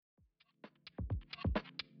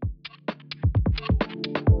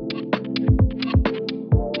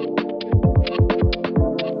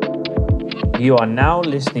You are now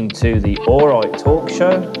listening to the Alright Talk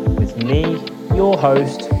Show with me, your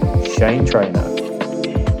host, Shane Trainer.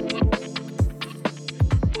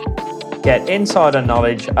 Get insider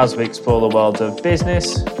knowledge as we explore the world of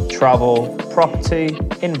business, travel, property,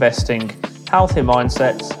 investing, healthy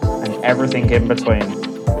mindsets, and everything in between.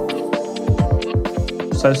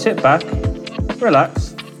 So sit back,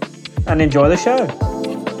 relax, and enjoy the show.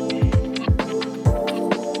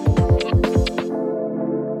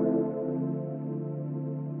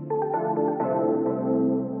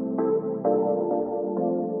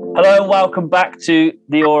 Hello and welcome back to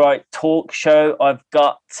the Alright Talk Show. I've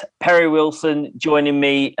got Perry Wilson joining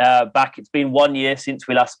me back. It's been 1 year since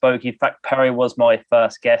we last spoke. In fact, Perry was my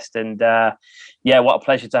first guest, and what a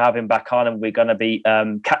pleasure to have him back on. And we're going to be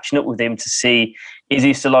catching up with him to see, is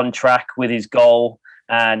he still on track with his goal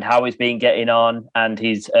and how he's been getting on, and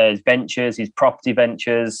his ventures, his property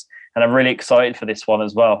ventures. And I'm really excited for this one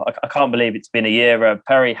as well. I can't believe it's been a year.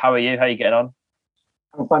 Perry, how are you? How are you getting on?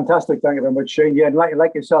 I'm fantastic, thank you very much, Shane. Yeah, and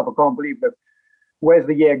like yourself, I can't believe that. Where's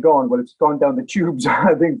the year gone? Well, it's gone down the tubes,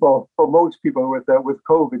 I think, for most people with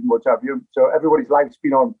COVID and what have you. So everybody's life's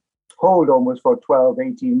been on hold almost for 12,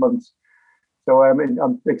 18 months. So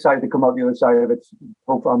I'm excited to come out the other side of it.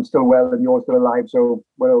 Hope I'm still well and you're still alive, so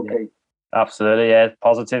we're okay. Yeah, absolutely, yeah,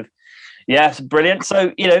 positive. Yes, brilliant.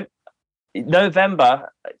 So,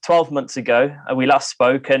 November, 12 months ago, we last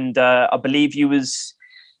spoke, and I believe you was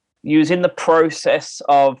in the process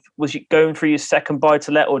of, was you going through your second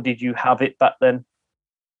buy-to-let, or did you have it back then?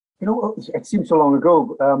 It seems so long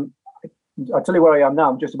ago. I'll tell you where I am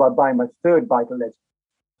now. I'm just about buying my third buy-to-let.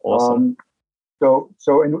 Awesome. So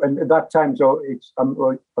at that time, so it's I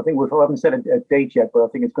think we haven't set a date yet, but I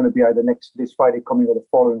think it's going to be either this Friday coming or the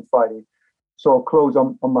following Friday. So I'll close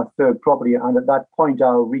on my third property, and at that point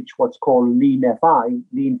I'll reach what's called lean FI,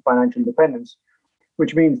 lean financial independence,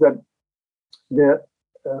 which means that the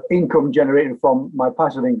income generated from my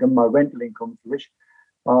passive income, my rental income, which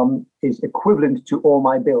is equivalent to all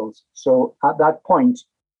my bills. So at that point,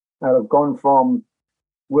 I've gone from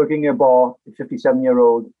working a bar, a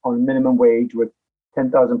 57-year-old on minimum wage with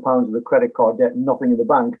 £10,000 of the credit card debt, nothing in the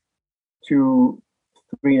bank, to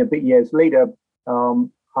 3 and a bit years later,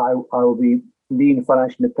 I will be lean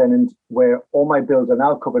financial independent, where all my bills are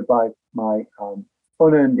now covered by my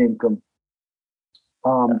unearned income.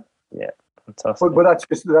 Yeah. Fantastic. But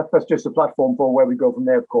that's just a platform for where we go from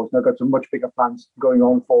there, of course. And I've got some much bigger plans going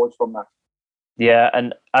on forwards from that. Yeah,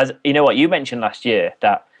 and as you know, what you mentioned last year,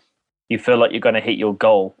 that you feel like you're going to hit your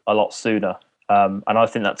goal a lot sooner, and I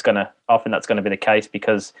think that's going to be the case,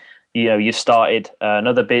 because you started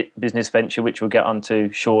another business venture, which we'll get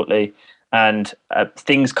onto shortly, and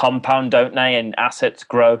things compound, don't they? And assets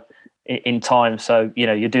grow in time. So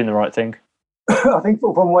you're doing the right thing. I think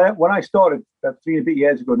from when I started 3 and a bit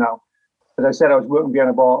years ago now. As I said, I was working behind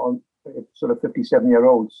a bar on sort of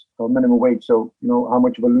 57-year-olds on minimum wage. So, how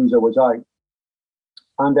much of a loser was I?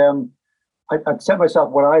 And I'd set myself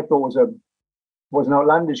what I thought was an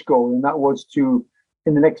outlandish goal, and that was to,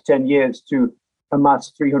 in the next 10 years, to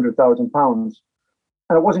amass £300,000. And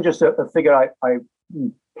it wasn't just a figure I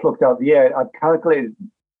plucked out the air. I'd calculated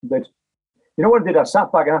that, what I did? I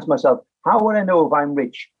sat back and asked myself, how would I know if I'm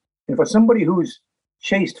rich? And for somebody who's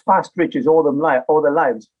chased fast riches all their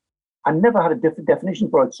lives, I never had a different definition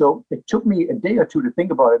for it. So it took me a day or two to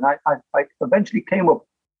think about it. And I eventually came up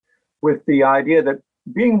with the idea that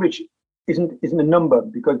being rich isn't a number,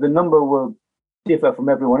 because the number will differ from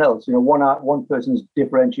everyone else. One person's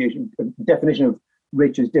definition of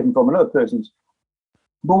rich is different from another person's.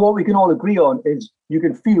 But what we can all agree on is you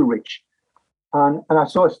can feel rich. And I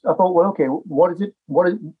thought, well, okay, what is it? What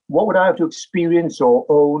would I have to experience or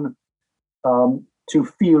own to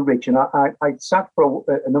feel rich? And I sat for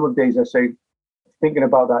a number of days, I say, thinking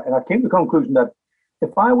about that, and I came to the conclusion that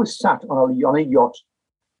if I was sat on a yacht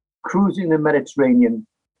cruising the Mediterranean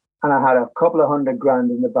and I had a couple of £100,000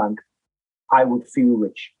 in the bank, I would feel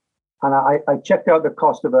rich. And I checked out the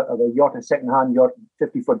cost of a yacht, a second-hand yacht,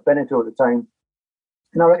 50-foot Beneteau at the time,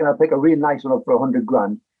 and I reckon I'd pick a really nice one up for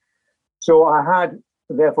 £100,000. So I had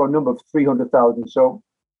therefore a number of 300,000. So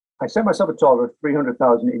I set myself a target of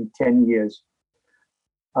 300,000 in 10 years.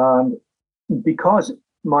 And because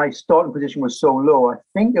my starting position was so low, I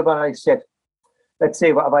think if I set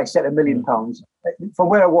 £1 million, from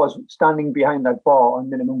where I was standing behind that bar on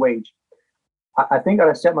minimum wage, I think I'd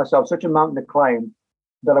have set myself such a mountain to climb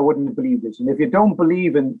that I wouldn't have believed this. And if you don't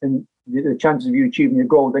believe in the chances of you achieving your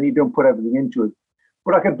goal, then you don't put everything into it.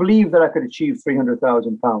 But I could believe that I could achieve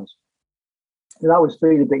 £300,000. And that was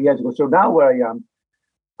 3 and a bit years ago. So now where I am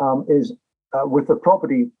is with the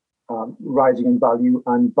property rising in value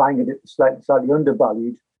and buying it slightly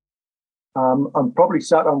undervalued, I'm probably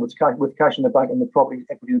sat on with cash in the bank and the property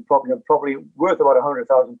equity in the property. I'm probably worth about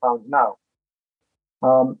 £100,000 now.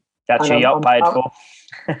 That's your yacht paid for.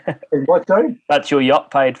 What, sorry? That's your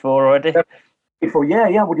yacht paid for already. Before,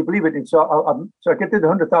 yeah. Would you believe it? And so I get to the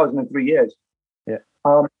 100,000 in 3 years. Yeah.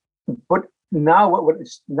 But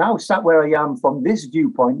now sat where I am from this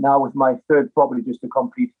viewpoint, now with my third property just to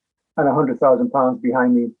complete and £100,000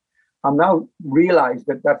 behind me, I'm now realised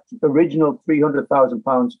that original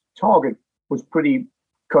 £300,000 target was pretty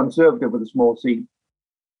conservative with a small c,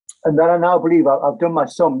 and that I now believe I've done my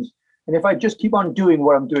sums, and if I just keep on doing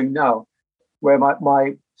what I'm doing now, where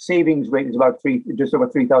my savings rate is about just over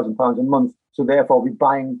 £3,000 a month, so therefore I'll be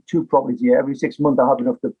buying 2 properties a year. Every 6 months I have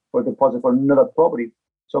enough for a deposit for another property,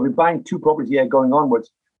 so I'll be buying 2 properties a year going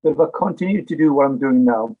onwards. But if I continue to do what I'm doing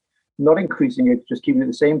now, not increasing it, just keeping it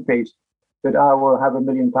the same pace, that I will have £1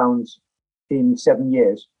 million in 7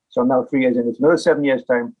 years. So I'm now 3 years in. It's another 7 years'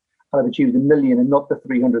 time. I'll have achieved $1 million and not the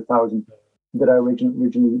 300,000 that I originally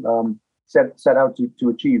set out to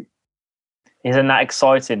achieve. Isn't that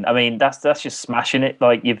exciting? I mean, that's just smashing it.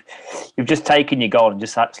 Like you've just taken your goal and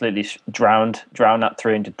just absolutely drowned that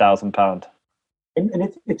 £300,000.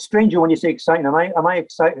 And it's stranger when you say exciting. Am I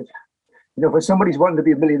excited? You know, for somebody's wanting to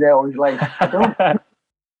be a millionaire all his life, I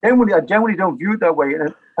generally don't view it that way.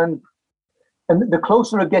 And the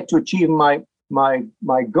closer I get to achieving my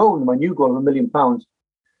goal, my new goal of £1 million,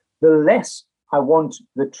 the less I want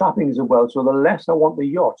the trappings of wealth. So the less I want the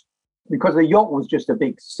yacht, because the yacht was just a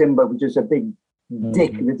big symbol, was just a big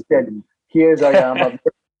dick that said, "Here's I am.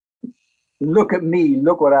 Look at me.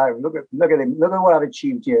 Look what him. Look at what I've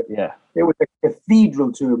achieved here." Yeah, it was a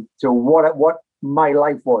cathedral to what my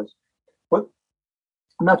life was. But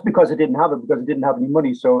and that's because I didn't have it, because I didn't have any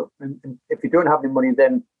money. So and if you don't have any money,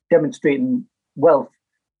 then demonstrating wealth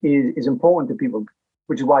is important to people,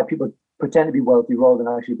 which is why people pretend to be wealthy rather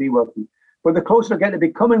than actually be wealthy. But the closer I get to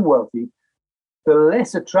becoming wealthy, the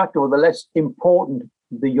less attractive or the less important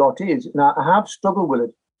the yacht is. And I have struggled with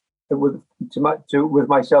it, with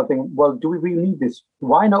myself thinking, well, do we really need this?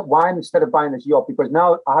 Why not? Why instead of buying this yacht? Because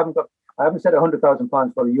now I haven't set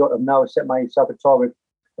 £100,000 for the yacht. I've now set myself a target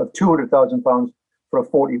of £200,000 for a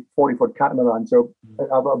 40-foot catamaran. So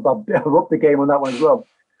I've upped the game on that one as well.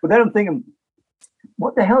 But then I'm thinking,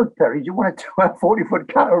 what the hell, Perry, do you want to do a 40-foot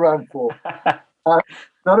catamaran for?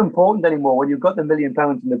 Not important anymore. When you've got the £1 million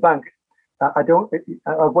in the bank,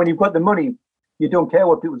 when you've got the money, you don't care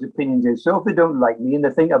what people's opinions is. So if they don't like me and they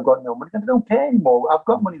think I've got no money, then I don't care anymore. I've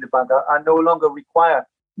got money in the bank. I no longer require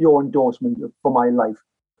your endorsement for my life.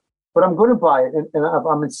 But I'm going to buy it, and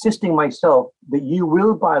I'm insisting myself that you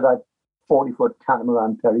will buy that 40-foot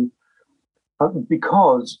catamaran, Perry,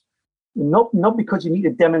 because not because you need to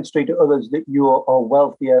demonstrate to others that you are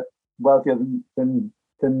wealthier than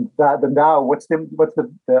now. What's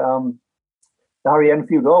the Harry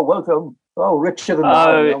Enfield? Oh, wealthy, richer than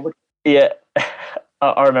now. Yeah,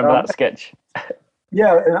 I remember that sketch.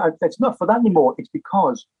 Yeah, and it's not for that anymore. It's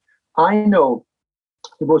because I know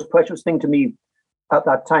the most precious thing to me at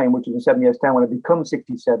that time, which is in 7 years' time, when I become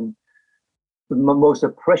 67, the most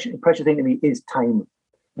precious thing to me is time.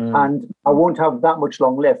 And I won't have that much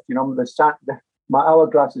long left. You know, my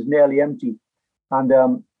hourglass is nearly empty, and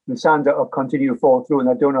the sands are continue to fall through, and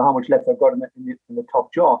I don't know how much left I've got in the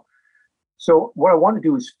top jar. So what I want to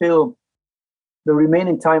do is fill the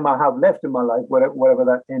remaining time I have left in my life, whatever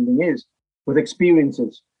that ending is, with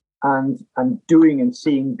experiences and doing and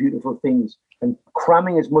seeing beautiful things and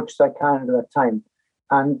cramming as much as I can into that time.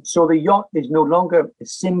 And so the yacht is no longer a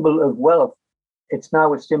symbol of wealth. It's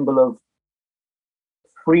now a symbol of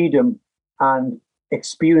freedom and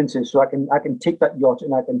experiences. So I can take that yacht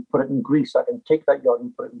and I can put it in Greece. I can take that yacht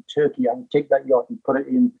and put it in Turkey. I can take that yacht and put it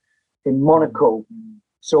in Monaco.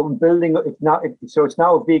 So I'm building it now. So it's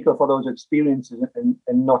now a vehicle for those experiences and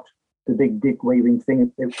not the big dick waving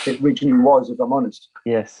thing it originally was, if I'm honest.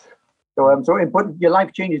 Yes. So but your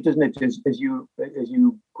life changes, doesn't it, as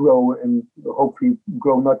you grow, and hopefully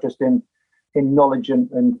grow not just in knowledge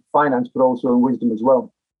and finance, but also in wisdom as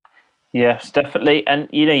well. Yes, definitely. And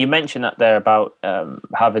you mentioned that there about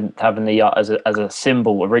having the yacht as a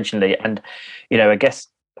symbol originally, and I guess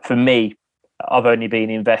for me, I've only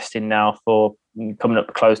been investing now for coming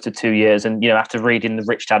up close to 2 years, and after reading the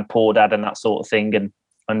Rich Dad Poor Dad and that sort of thing, and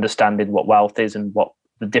understanding what wealth is and what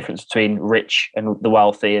the difference between rich and the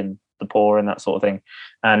wealthy and the poor and that sort of thing,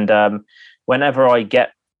 and whenever I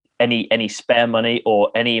get any spare money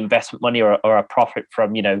or any investment money or a profit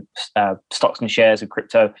from stocks and shares and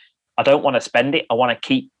crypto, I don't want to spend it. I want to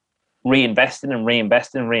keep reinvesting and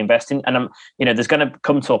reinvesting and reinvesting, and there's going to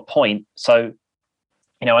come to a point. So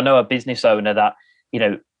I know a business owner that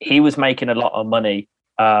he was making a lot of money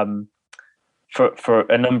for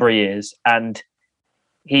a number of years, and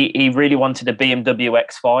he really wanted a BMW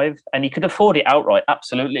X5, and he could afford it outright,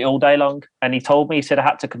 absolutely, all day long. And he told me, he said, I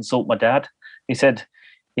had to consult my dad. He said,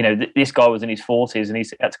 you know, this guy was in his 40s, and he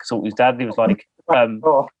had to consult his dad. And he was like,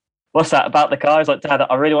 what's that about the car? He's like, Dad,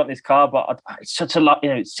 I really want this car, but it's such a lot, you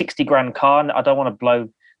know, 60 grand car, and I don't want to blow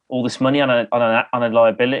all this money on a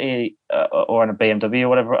liability or on a BMW or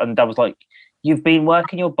whatever. And Dad was like, you've been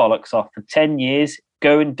working your bollocks off for 10 years.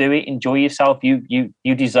 Go and do it. Enjoy yourself. You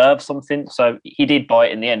deserve something. So he did buy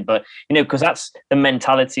it in the end. But, you know, because that's the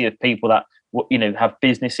mentality of people that, you know, have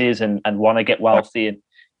businesses and want to get wealthy, and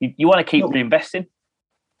you want to keep reinvesting.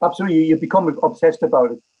 Absolutely. You become obsessed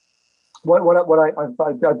about it.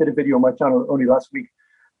 I did a video on my channel only last week,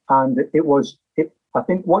 and I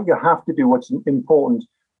think what you have to do, what's important,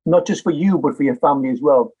 not just for you, but for your family as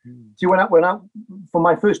well. See, when I for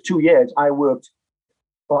my first 2 years, I worked.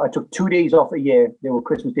 I took 2 days off a year. They were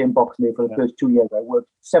Christmas Day and Boxing Day for the first 2 years. I worked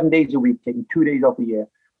 7 days a week, taking 2 days off a year,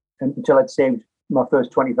 and until I'd saved my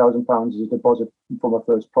first £20,000 as a deposit for my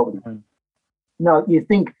first property. Now you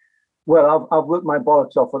think, well, I've worked my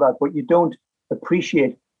bollocks off for that, but you don't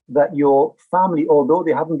appreciate that your family, although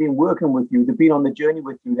they haven't been working with you, they've been on the journey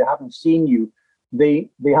with you, they haven't seen you, they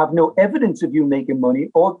have no evidence of you making money,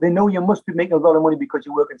 or they know you must be making a lot of money because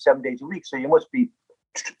you're working 7 days a week, so you must be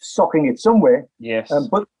socking it somewhere. Yes.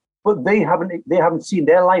 But they haven't seen,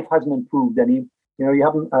 their life hasn't improved any. You know, you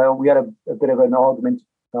haven't. We had a bit of an argument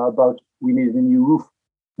about we needed a new roof.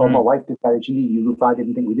 Well, my wife decided she needed a new roof. I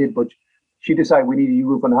didn't think we did, but she decided we needed a new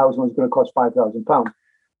roof on the house, and it was going to cost £5,000.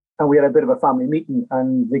 And we had a bit of a family meeting,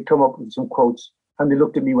 and they come up with some quotes, and they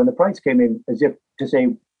looked at me when the price came in as if to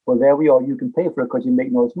say, well, there we are, you can pay for it because you're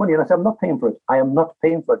making all this money. And I said, I'm not paying for it. I am not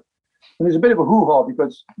paying for it. And there's a bit of a hoo-ha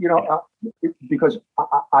because, you know, because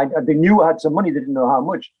they knew I had some money, they didn't know how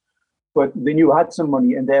much, but they knew I had some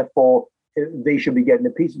money, and therefore they should be getting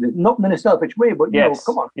a piece of it. Not in a selfish way, but, you know,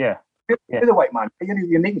 come on. Yeah. You're the white man.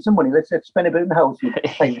 You're making some money. Let's spend a bit in the house.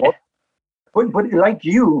 But like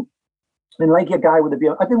you, and like your guy with the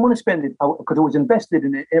BMW, I didn't want to spend it because I was invested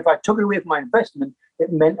in it. If I took it away from my investment,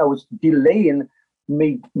 it meant I was delaying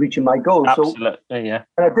me reaching my goal. Absolutely, yeah.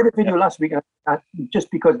 And I did a video last week, and just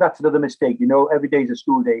because that's another mistake, you know, every day is a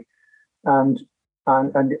school day, and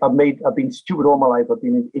I've been stupid all my life. I've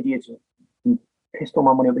been an idiot and pissed all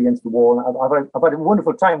my money up against the wall. I've had a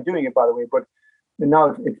wonderful time doing it, by the way. But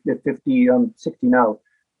now at 50, 60 now,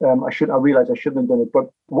 I realized I shouldn't have done it. But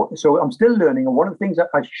so I'm still learning, and one of the things that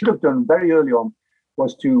I should have done very early on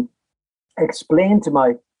was to explain to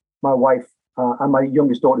my wife and my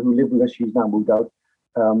youngest daughter, who lived with us, she's now moved out,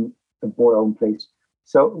 and bought her own place.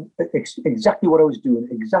 So exactly what I was doing,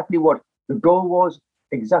 exactly what the goal was,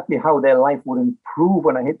 exactly how their life would improve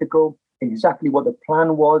when I hit the goal, exactly what the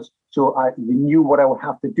plan was. So they knew what I would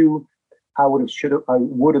have to do. I would have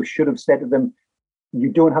should have said to them, you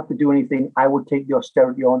don't have to do anything. I will take the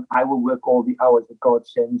austerity on. I will work all the hours that God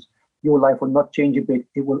sends. Your life will not change a bit.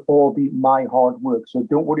 It will all be my hard work. So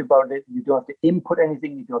don't worry about it. You don't have to input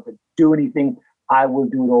anything. You don't have to do anything. I will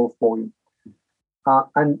do it all for you.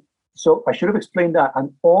 And so I should have explained that.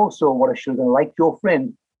 And also what I should have done, like your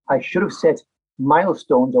friend, I should have set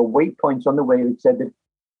milestones or waypoints on the way that said that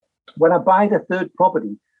when I buy the third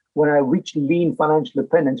property, when I reach lean financial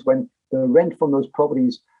independence, when the rent from those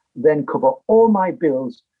properties then cover all my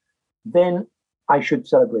bills, then I should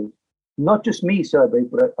celebrate. Not just me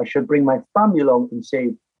celebrate, but I should bring my family along and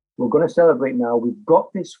say, we're going to celebrate now. We've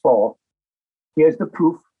got this far. Here's the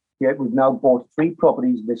proof. Here, we've now bought 3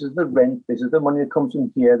 properties. This is the rent. This is the money that comes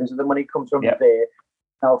from here. This is the money that comes from there.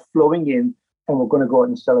 Now flowing in, and we're going to go out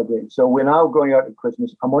and celebrate. So we're now going out at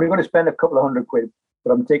Christmas. I'm only going to spend a couple of £100,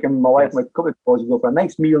 but I'm taking my wife, my couple of boys, go for a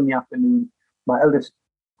nice meal in the afternoon. My eldest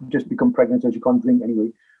just become pregnant, so she can't drink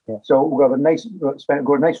anyway. Yeah. So we'll have go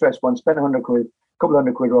to a nice restaurant, spend £100, couple of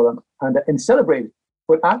 £100 rather, and celebrate.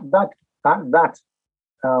 But at that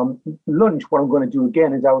lunch, what I'm going to do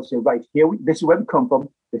again is I will say, right, this is where we come from.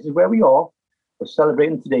 This is where we are. We're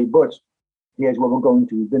celebrating today, but here's what we're going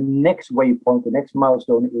to. The next waypoint, the next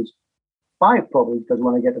milestone is 5 properties, because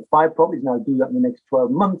when I get to 5 properties, and I'll do that in the next 12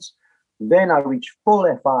 months, then I reach full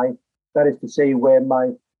FI. That is to say, where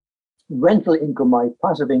my rental income, my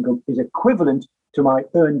passive income, is equivalent to my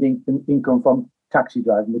earned income from taxi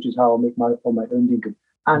driving, which is how I make my earned income.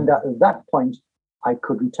 And at that point, I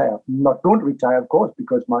could retire. I'm not going to retire, of course,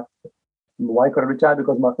 because my wife got to retire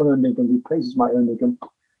because my earned income replaces my earned income.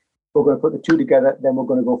 We're going to put the 2 together, then we're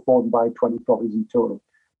going to go forward and buy 20 properties in total.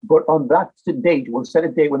 But on that date, we'll set a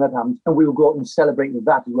date when that happens, and we will go out and celebrate with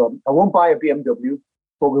that as well. I won't buy a BMW,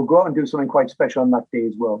 but we'll go out and do something quite special on that day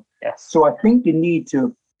as well. Yes. So I think you need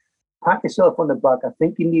to pat yourself on the back. I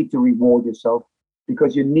think you need to reward yourself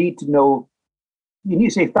because you need to know, you need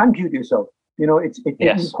to say thank you to yourself. You know, it can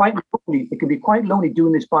be quite lonely. It can be quite lonely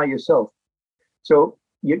doing this by yourself. So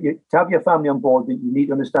you to have your family on board, you need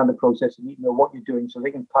to understand the process. You need to know what you're doing so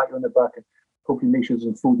they can pat you on the back and hopefully make sure there's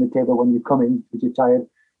some food on the table when you come in because you're tired.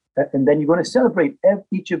 And then you're going to celebrate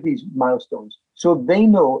each of these milestones so they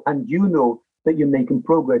know and you know that you're making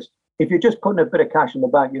progress. If you're just putting a bit of cash in the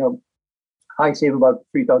bank, you know, I save about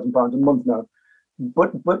 £3,000 a month now.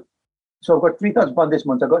 But so I've got £3,000 this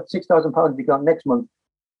month. I've got £6,000 to count next month.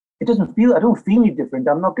 It doesn't feel, I don't feel any different.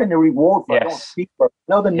 I'm not getting a reward for it. I don't feel for it.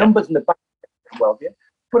 Now the numbers in the bank are well, yeah,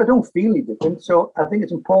 but I don't feel any different. So I think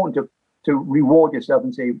it's important to reward yourself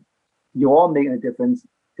and say, you are making a difference.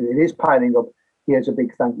 It is piling up. Here's a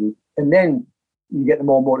big thank you. And then you get the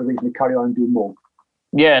more motivation to carry on and do more.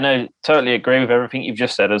 Yeah, no, totally agree with everything you've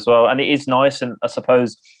just said as well. And it is nice. And I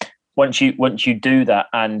suppose once you do that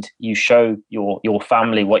and you show your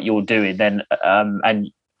family what you're doing, then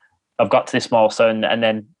and I've got to this milestone, and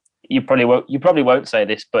then you probably won't say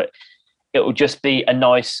this, but it will just be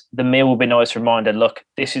the meal will be a nice reminder. Look,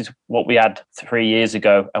 this is what we had 3 years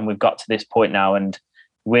ago, and we've got to this point now, and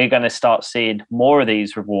we're going to start seeing more of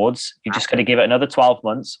these rewards. You're just going to give it another 12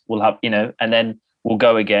 months. We'll have, and then we'll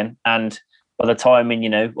go again. And by the time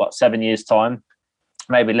in, 7 years time,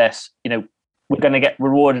 maybe less, we're going to get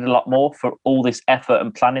rewarded a lot more for all this effort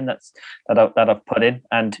and planning that I've put in.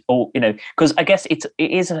 And all, because I guess it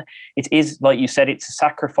is like you said, it's a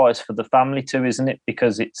sacrifice for the family too, isn't it?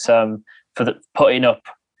 Because it's for the putting up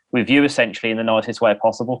with you essentially in the nicest way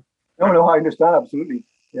possible. No, I understand. Absolutely.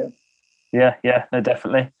 Yeah. Yeah, no,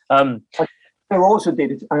 definitely. I also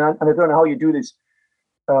did it, and I don't know how you do this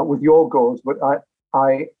with your goals, but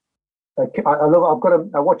I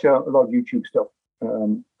watch a lot of YouTube stuff. I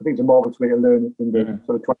think it's a marvelous way to learn in the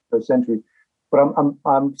sort of 21st century. But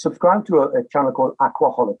I'm subscribed to a channel called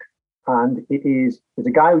Aquaholic, and it's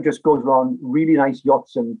a guy who just goes around really nice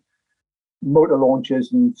yachts and motor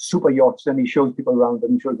launches and super yachts, and he shows people around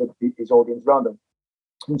them, shows his audience around them.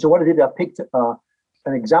 And so what I did, I picked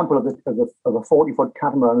an example of a 40-foot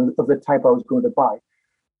catamaran of the type I was going to buy,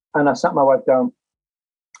 and I sat my wife down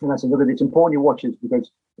and I said, "Look, it's important you watch this because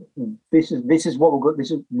this is what we're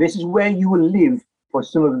going. This is where you will live for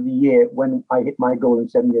some of the year when I hit my goal in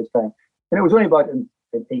 7 years' time." And it was only about an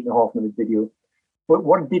 8.5-minute video, but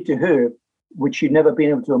what it did to her, which she'd never been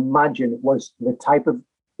able to imagine, was the type of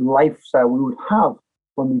lifestyle we would have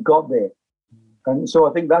when we got there. And so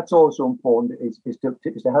I think that's also important is to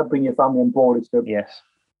help bring your family on board.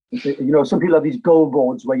 Some people have these goal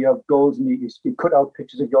boards where you have goals and you cut out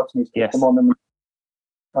pictures of yachts and you stick them on them.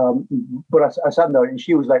 But I sat there and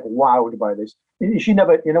she was like wowed by this. She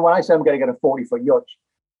never, when I said I'm going to get a 40-foot yacht,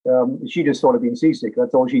 she just thought of being seasick.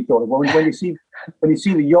 That's all she thought of. When you see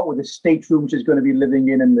the yacht with the stateroom she's going to be living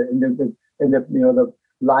in, and the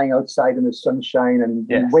lying outside in the sunshine and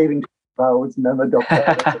waving to the clouds and then the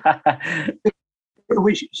doctor.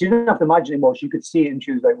 She didn't have to imagine anymore. She could see it, and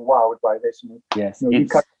she was like wowed by this. You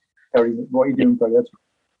can't carry what you're doing, buddy.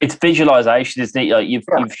 It's visualization, isn't it? Like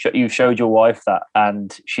you've showed your wife that,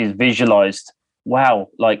 and she's visualized. Wow,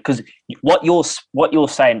 like because what you're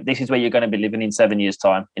saying, this is where you're going to be living in 7 years'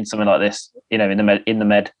 time, in something like this, in the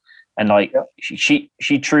med, and like she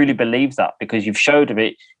truly believes that because you've showed of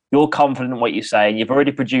it. You're confident in what you're saying. You've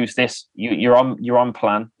already produced this. You're on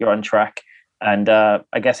plan. You're on track. And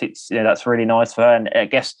I guess it's that's really nice for her. And I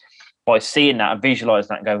guess by seeing that and visualizing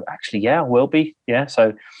that, and go, actually, I will be. Yeah.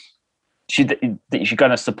 So she's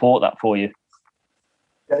going to support that for you.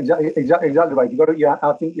 Exactly right. You got to.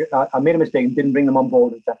 I think I made a mistake and didn't bring them on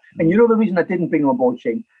board. And the reason I didn't bring them on board,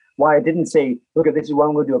 Shane, why I didn't say, look, this is what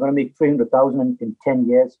I'm going to do. I'm going to make 300,000 in 10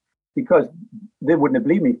 years, because they wouldn't have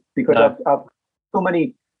believed me. Because I've so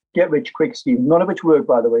many get-rich-quick schemes, none of which work,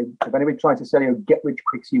 by the way. If anybody tries to sell you a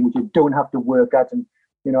get-rich-quick scheme, which you don't have to work at, and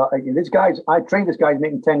I trained this guy's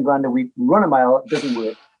making 10 grand a week, run a mile, it doesn't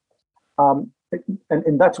work.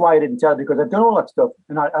 And that's why I didn't tell it, because I've done all that stuff,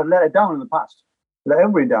 and I've let it down in the past, let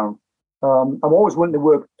everybody down. I'm always willing to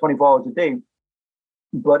work 24 hours a day,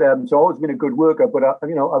 but so I've always been a good worker. But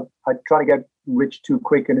I try to get rich too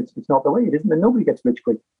quick, and it's not the way. It isn't. And nobody gets rich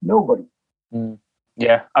quick. Nobody.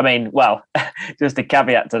 Yeah, I mean, well, just a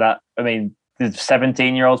caveat to that. I mean, there's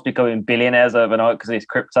 17-year-olds becoming billionaires overnight because it's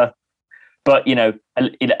crypto. But a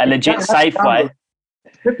legit safe way.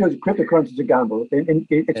 Cryptocurrency is a gamble.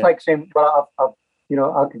 It's like saying, well,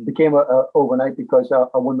 I became a overnight because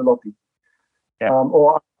I won the lottery. Yeah.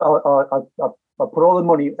 Or I put all the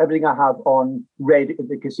money, everything I have on red at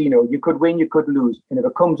the casino. You could win, you could lose. And if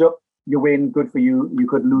it comes up, you win, good for you. You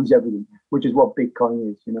could lose everything, which is what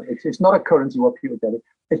Bitcoin is. You know, it's not a currency what people get it.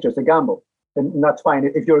 It's just a gamble, and that's fine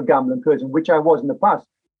if you're a gambling person, which I was in the past.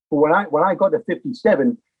 But when I got to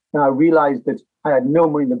 57, and I realized that I had no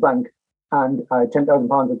money in the bank, and I had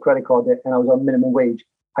 £10,000 of credit card debt, and I was on minimum wage.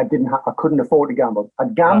 I couldn't afford to gamble. I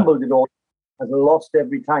gambled it all. I lost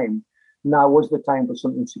every time. Now was the time for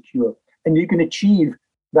something secure, and you can achieve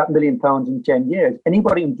that £1 million in 10 years.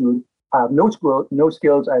 Anybody can do it. I have no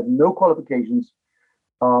skills. I have no qualifications.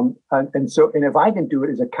 And if I can do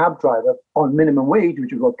it as a cab driver on minimum wage,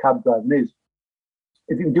 which is what cab driving is,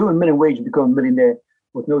 if you can do a minimum wage and become a millionaire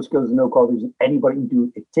with no skills and no qualifications, anybody can do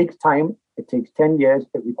it. It takes time. It takes 10 years.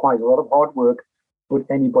 It requires a lot of hard work, but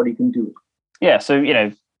anybody can do it. Yeah. So, you know,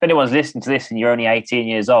 if anyone's listening to this and you're only 18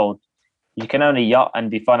 years old, you can only yacht and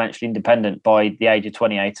be financially independent by the age of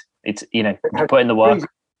 28. It's, you know, you put in the work.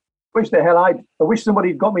 I wish somebody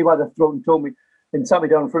had got me by the throat and told me and sat me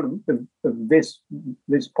down in front of this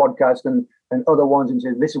podcast and other ones and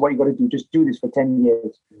said, this is what you got to do. Just do this for 10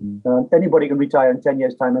 years. Anybody can retire in 10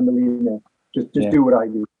 years' time and millionaire. Just do what I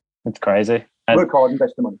do. It's crazy. Work hard,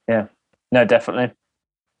 invest the money. Yeah, no, definitely.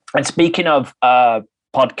 And speaking of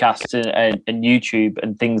podcasts and YouTube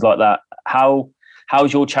and things like that,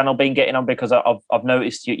 how's your channel been getting on? Because I've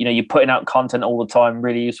noticed you're putting out content all the time,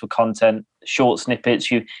 really useful content, short snippets.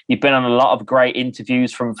 You've been on a lot of great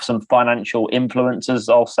interviews from some financial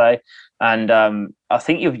influencers, I'll say, and I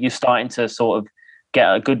think you're starting to sort of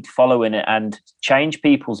get a good following it and change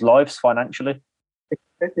people's lives financially.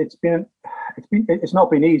 It's not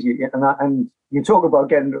been easy, and you talk about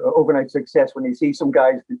getting overnight success when you see some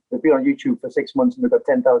guys that be on YouTube for 6 months and they've got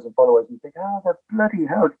 10,000 followers, and you think, that bloody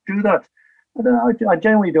hell, do that. I don't know. I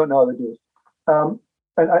genuinely don't know how to do it.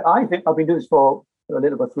 And I think I've been doing this for a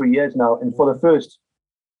little over 3 years now, and for the first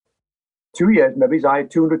 2 years, maybe I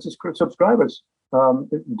had 200 subscribers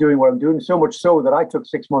doing what I'm doing. So much so that I took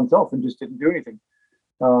 6 months off and just didn't do anything.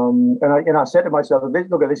 And I said to myself,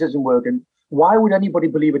 look, this isn't working. Why would anybody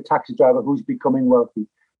believe a taxi driver who's becoming wealthy,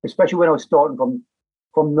 especially when I was starting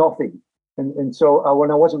from nothing? And so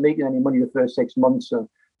when I wasn't making any money the first 6 months and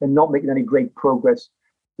not making any great progress,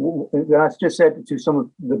 then I just said to some of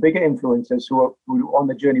the bigger influencers who are on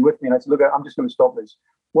the journey with me, and I said, look, I'm just going to stop this.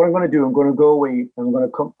 What I'm going to do, I'm going to go away and I'm going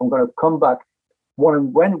to come back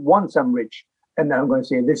once I'm rich, and then I'm going to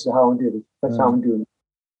say, this is how I'm doing it. That's how I'm doing it.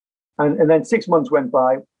 And then 6 months went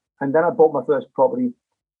by, and then I bought my first property,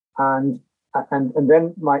 and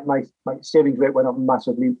then my savings rate went up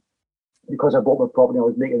massively because I bought my property. I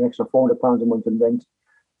was making an extra £400 a month in rent,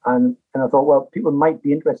 and I thought, well, people might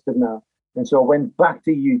be interested now. And so I went back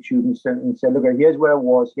to YouTube and said, look, here's where I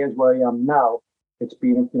was, here's where I am now. It's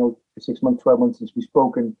been 6 months, 12 months since we've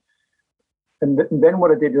spoken. And then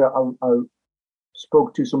what I did, I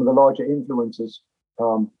spoke to some of the larger influencers,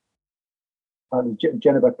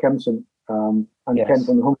 Jennifer Kempson and Ken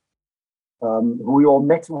van Hum, who we all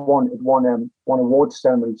met at one awards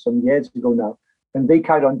ceremony some years ago now, and they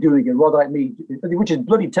carried on doing it rather like me, which is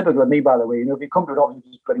bloody typical of me, by the way. If you come to an office,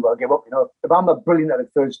 you just bloody well give up. If I'm not brilliant at it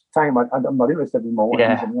first time, I'm not interested anymore.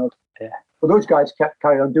 But those guys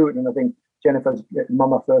carried on doing it, and I think Jennifer's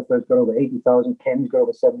Mama First got over 80,000, Ken's got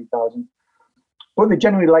over 70,000. But they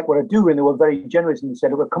generally like what I do, and they were very generous, and they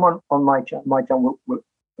said, "Well, come on my channel, we'll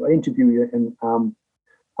interview you." And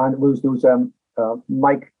it was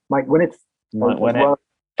Mike Winnett. Well.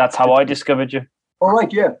 That's how I discovered you. All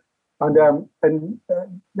right, yeah. And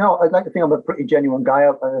no, I'd like to think I'm a pretty genuine guy.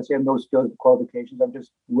 I say I have no skills or qualifications. I'm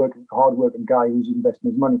just hard-working guy who's investing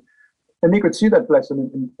his money. And they could see that, bless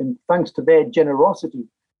them. And thanks to their generosity,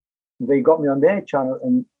 they got me on their channel.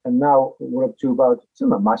 And now we're up to about, it's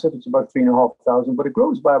not massive, it's about 3,500, but it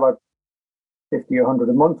grows by about 50 or 100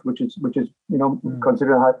 a month, which is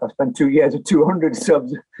considering I spent 2 years at 200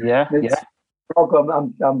 subs. Yeah.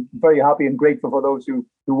 I'm very happy and grateful for those who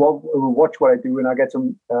watch what I do, and I get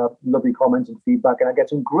some lovely comments and feedback, and I get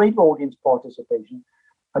some great audience participation.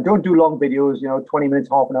 I don't do long videos, 20 minutes,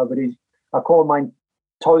 half an hour videos. I call mine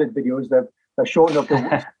toilet videos. They're short enough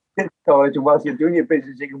to toilet, and whilst you're doing your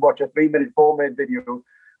business, you can watch a 3-minute, 4-minute video,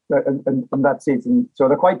 and that's it. And so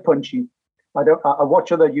they're quite punchy. I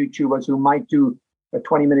watch other YouTubers who might do a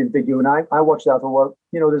 20-minute video, and I watched that. Well,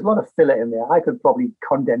 there's a lot of filler in there. I could probably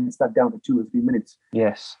condense that down to 2 or 3 minutes.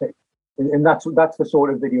 Yes, and that's the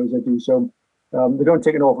sort of videos I do. So they don't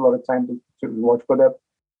take an awful lot of time to watch, but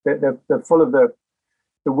they're full of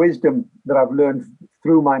the wisdom that I've learned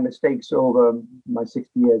through my mistakes over my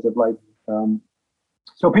 60 years of life.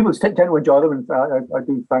 So people tend to enjoy them, and I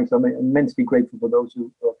do. Thanks. I'm immensely grateful for those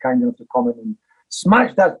who are kind enough to comment and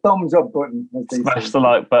Smash that thumbs up button. Smash the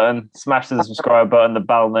like button, smash the subscribe button, the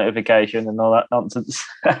bell notification, and all that nonsense.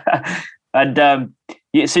 And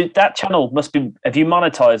so that channel must be. Have you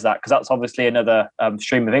monetized that? Because that's obviously another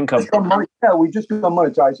stream of income. Yeah, we just got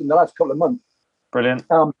monetized in the last couple of months. Brilliant.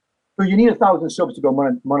 So you need 1,000 subs to go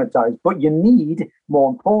monetize, but you need, more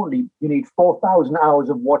importantly, you need 4,000 hours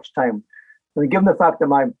of watch time. And given the fact that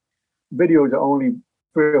my videos are only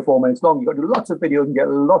 3 or 4 minutes long, you've got to do lots of videos and get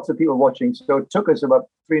lots of people watching. So it took us about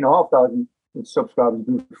 3,500 subscribers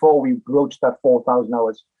before we broached that 4,000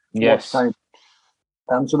 hours watch time.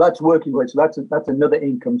 So that's working great. So that's another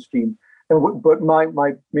income stream. But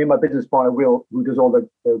me and my business partner Will, who does all the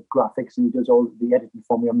graphics and he does all the editing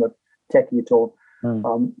for me, I'm not techie at all.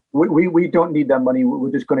 We don't need that money.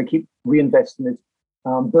 We're just going to keep reinvesting it.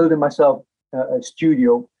 Building myself a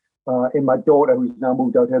studio in my daughter, who's now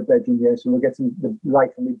moved out her bedroom here, so we're getting the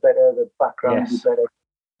lighting be better, the background be better.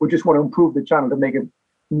 We just want to improve the channel to make it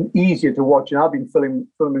easier to watch. And I've been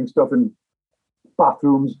filming stuff in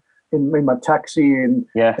bathrooms, in my taxi, and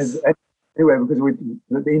anyway, because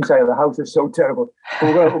the inside of the house is so terrible. So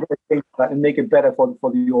we're going to change that and make it better for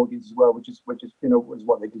the audience as well, which is is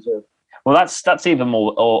what they deserve. Well, that's even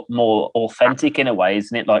more authentic in a way,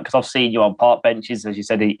 isn't it? Like, because I've seen you on park benches, as you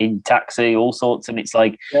said, in taxi, all sorts, and it's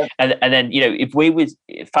like, and then if we would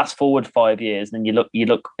fast forward 5 years, and you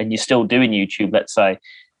look, and you're still doing YouTube, let's say,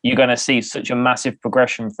 you're going to see such a massive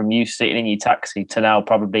progression from you sitting in your taxi to now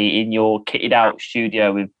probably in your kitted out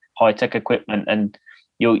studio with high tech equipment, and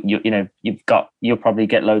you'll probably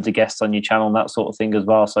get loads of guests on your channel and that sort of thing as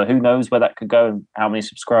well. So who knows where that could go and how many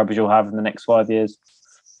subscribers you'll have in the next 5 years.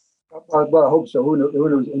 Well, I hope so. Who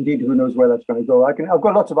knows? Indeed, who knows where that's going to go? I've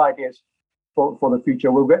got lots of ideas for the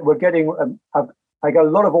future. We're getting. I got a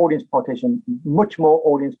lot of audience participation, much more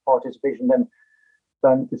audience participation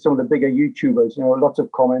than some of the bigger YouTubers. Lots of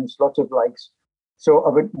comments, lots of likes. So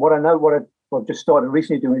what I've just started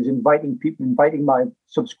recently doing is inviting my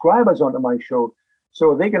subscribers onto my show,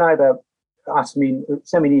 so they can either send me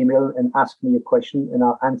an email and ask me a question, and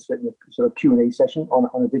I'll answer it in a sort of Q&A session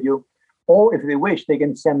on a video. Or if they wish, they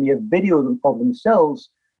can send me a video of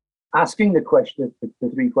themselves asking the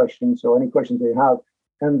 3 questions or any questions they have.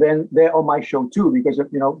 And then they're on my show too, because,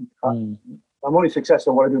 I'm only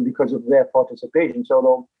successful in what I do because of their participation.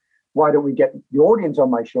 So why don't we get the audience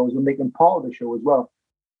on my shows and make them part of the show as well?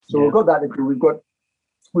 So we've got that to do.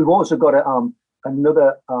 We've also got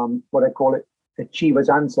another, what I call it, Achievers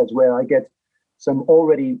Answers, where I get some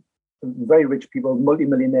already very rich people,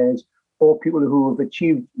 multimillionaires, or people who have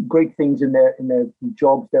achieved great things in their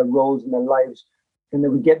jobs, their roles, in their lives, and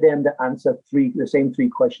then we get them to answer the same 3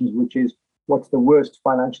 questions, which is, what's the worst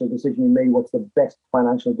financial decision you made? What's the best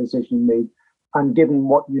financial decision you made? And given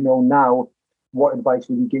what you know now, what advice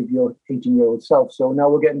would you give your 18-year-old self? So now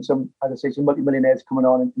we're getting some, as I say, some multimillionaires coming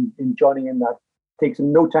on and joining in that. Takes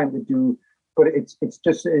them no time to do, but it's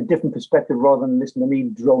just a different perspective rather than listening to me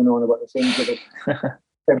drone on about the same thing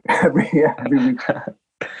every week.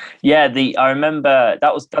 Yeah, I remember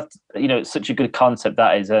that's it's such a good concept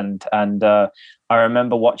that is, and I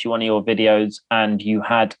remember watching one of your videos, and you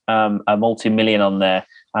had a multi-million on there,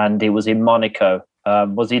 and it was in Monaco.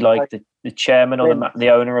 Was he like the chairman or the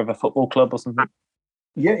owner of a football club or something?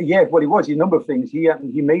 Yeah. Well, he was. A number of things. He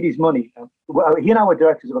made his money. He and I were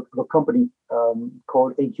directors of a company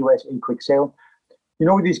called AQS, A Quick Sale.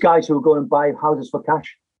 These guys who go and buy houses for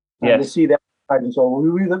cash. And they see that. And so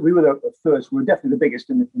we were the first. We were definitely the biggest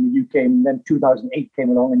in the UK. And then 2008 came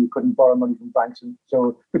along, and you couldn't borrow money from banks, and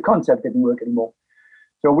so the concept didn't work anymore.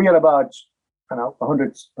 So we had about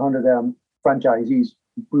 100 franchisees.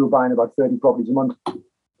 We were buying about 30 properties a month,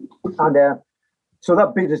 and so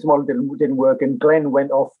that business model didn't work. And Glenn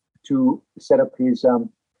went off to set up his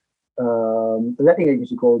letting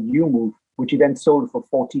agency called UMove, which he then sold for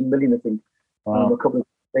 14 million, I think. Wow. A couple of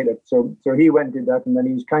later. So he went and did that, and then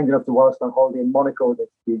he was kind enough to whilst on holiday in Monaco,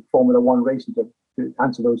 the Formula One racing, to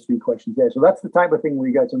answer those 3 questions there. So that's the type of thing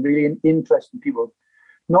we get some really interesting people,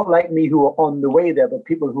 not like me who are on the way there, but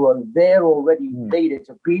people who are there already, made it,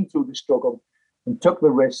 have been through the struggle and took the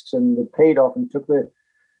risks and they paid off and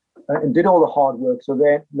and did all the hard work. So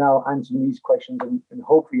they're now answering these questions and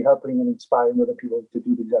hopefully helping and inspiring other people to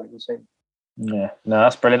do exactly the same. Yeah, no,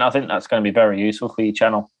 that's brilliant. I think that's going to be very useful for your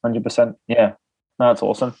channel. 100%. Yeah. No, that's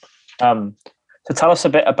awesome. So tell us a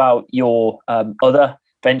bit about your other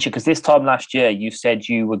venture, because this time last year you said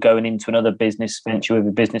you were going into another business venture with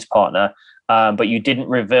a business partner, but you didn't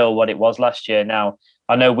reveal what it was last year. Now,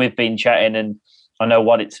 I know we've been chatting and I know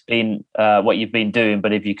what it's been, what you've been doing,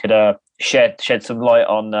 but if you could shed some light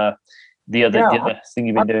on the other thing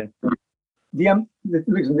you've been doing.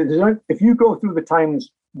 Listen, if you go through the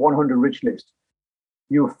Times 100 rich list,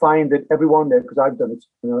 you'll find that everyone there, because I've done it,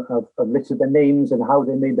 I've listed their names and how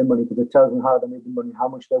they made their money, because it tells them how they made the money, how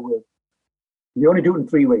much they're worth. You only do it in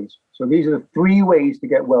 3 ways. So these are the 3 ways to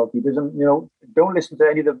get wealthy. Doesn't, don't listen to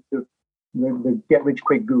any of the get rich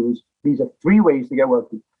quick gurus. These are 3 ways to get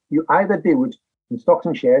wealthy. You either do it in stocks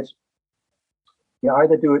and shares, you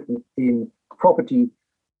either do it in property,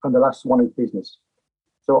 and the last one is business.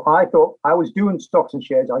 So I thought I was doing stocks and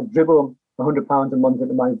shares. I dribble £100 a month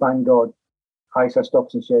into my Vanguard ISA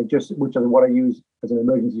stocks and shares, which is what I use as an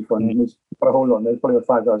emergency fund. And it's got a whole lot. There's probably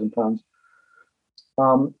about £5,000.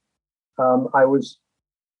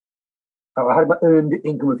 I had my earned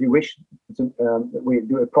income, if you wish. We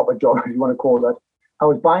do a proper job, if you want to call that. I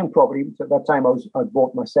was buying property. So at that time, I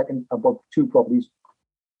bought 2 properties.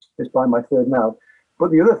 Just buying my 3rd now.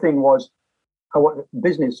 But the other thing was, I want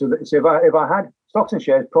business. So if I had stocks and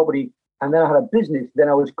shares, property, and then I had a business, then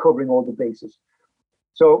I was covering all the bases.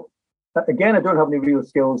 So again, I don't have any real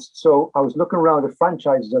skills. So I was looking around at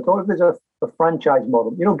franchises. I thought, if there's a franchise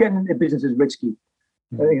model, getting into business is risky.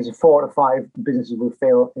 I think it's 4 to 5 businesses will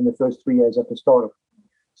fail in the first 3 years after startup.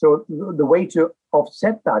 So the way to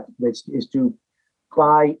offset that risk is to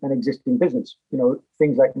buy an existing business.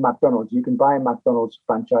 Things like McDonald's. You can buy a McDonald's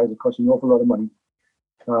franchise. It costs you an awful lot of money,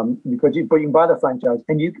 but you can buy the franchise,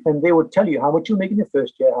 and they will tell you how much you make in the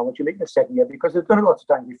first year, how much you make in the second year, because they've done it lots of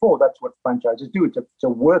times before. That's what franchises do. It's a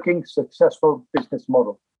working, successful business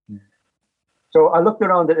model. So I looked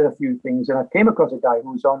around at a few things, and I came across a guy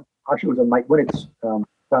who was on Mike Winnett's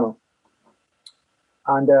channel,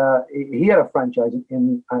 and he had a franchise.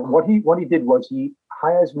 And what he did was he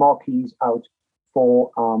hires marquees out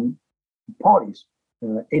for parties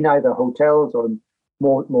in either hotels or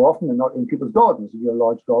more often than not in people's gardens. If you're a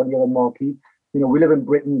large garden, you have a marquee. We live in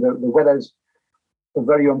Britain. The weather's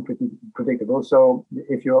very unpredictable. So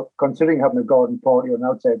if you're considering having a garden party or an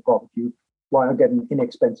outside barbecue, why not get an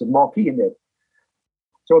inexpensive marquee in there?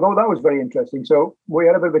 So that was very interesting. So we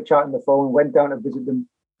had a bit of a chat on the phone, went down to visit them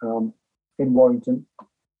in Warrington,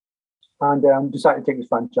 and decided to take this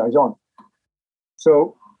franchise on.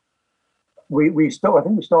 So I think we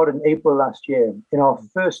started in April last year. In our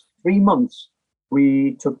first 3 months,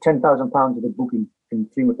 we took £10,000 of the booking in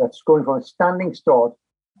 3 months. That's going from a standing start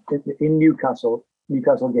in Newcastle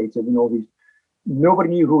Gates, and all these. Nobody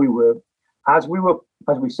knew who we were. As we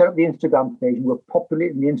set up the Instagram page, we were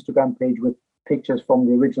populating the Instagram page with pictures from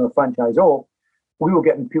the original franchisor. We were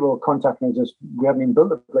getting people contacting us. Just, we haven't even built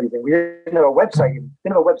the bloody thing. We didn't have a website.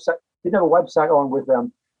 Didn't have a website on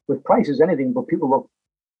with prices, anything. But people were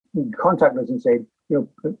contacting us and saying,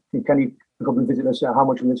 can you come and visit us? How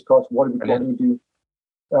much will this cost? What are we going to do?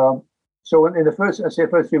 So in the first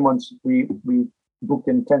 3 months, we booked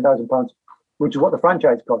in £10,000, which is what the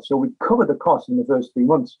franchise cost. So we covered the cost in the first 3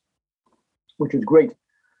 months, which was great.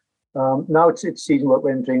 Now it's season what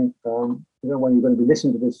we're entering. I don't know when you're going to be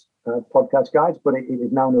listening to this podcast, guys, but it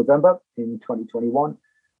is now November in 2021.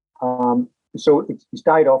 So it's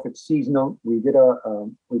died off. It's seasonal. We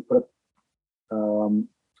put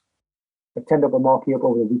a tent up, a marquee up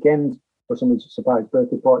over the weekend for somebody's surprise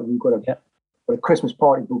birthday party. We've got a Christmas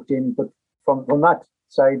party booked in, but from that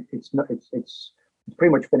side, it's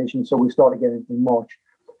pretty much finishing. So we'll start again in March.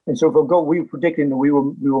 And so we're predicting that we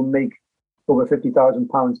will make over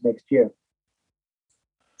 £50,000 next year.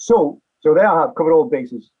 So there I have covered all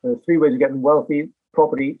bases. 3 ways of getting wealthy: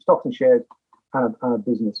 property, stocks and shares, and a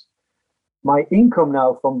business. My income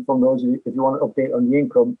now from those, if you want an update on the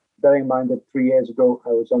income, bearing in mind that 3 years ago I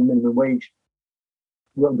was on minimum wage,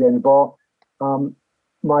 working behind a bar.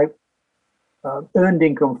 My earned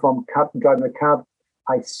income from driving a cab,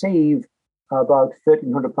 I save about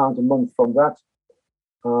 £1,300 a month from that.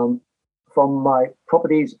 From my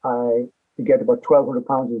properties, I get about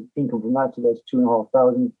 £1,200 of income from that, so that's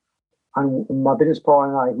 £2,500. And my business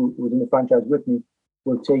partner and I, who was in the franchise with me,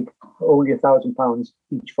 will take only £1,000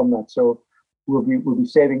 each from that. So we'll be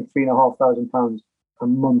saving £3,500 a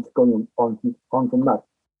month going on from that,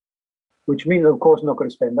 which means, of course, I'm not going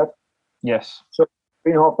to spend that. Yes. So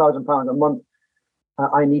 £3,500 a month.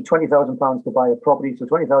 I need £20,000 to buy a property. So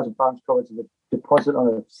 £20,000 covers the deposit on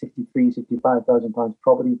a £65,000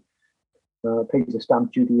 property. Pays the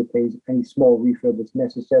stamp duty. It pays any small refurb that's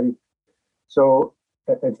necessary. So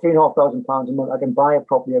at £3,500 a month, I can buy a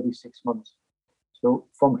property every 6 months. So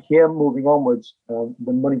from here moving onwards,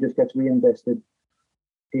 the money just gets reinvested.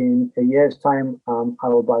 In a year's time, I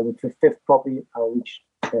will buy the 5th property. I'll reach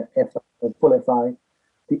full FI.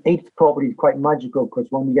 The 8th property is quite magical, because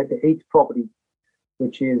when we get the 8th property,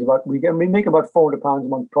 which is we make about £400 a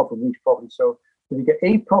month profit from each property. So if you get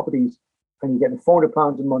 8 properties and you're getting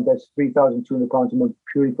 £400 a month, that's £3,200 a month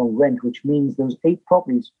purely from rent, which means those 8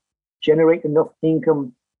 properties generate enough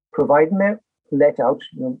income, providing they're let out,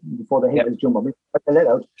 before the haters jump on me, but they're let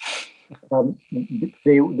out,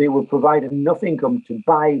 they will provide enough income to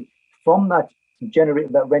buy from that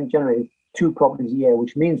rent generated 2 properties a year,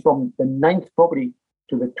 which means from the 9th property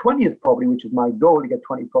to the 20th property, which is my goal to get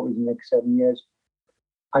 20 properties in the next 7 years,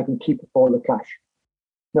 I can keep all the cash.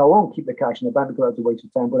 Now, I won't keep the cash in the bank because that's a waste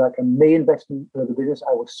of time, but I may invest in the business.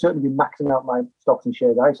 I will certainly be maxing out my stocks and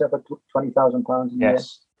shares. I set up £20,000 a year.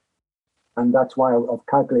 And that's why I've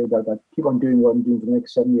calculated that I keep on doing what I'm doing for the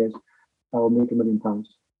next 7 years. I will make £1 million.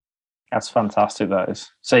 That's fantastic, that is.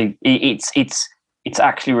 So it's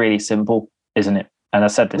actually really simple, isn't it? And I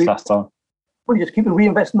said this last time. Well, you just keep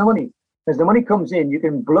reinvesting the money. As the money comes in, you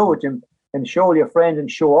can blow it and show all your friends and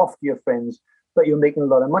show off to your friends that you're making a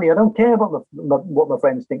lot of money. I don't care about what my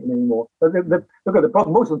friends thinking anymore. Look at the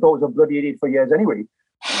problem. Most of them thought I was a bloody idiot for years anyway.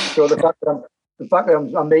 So the fact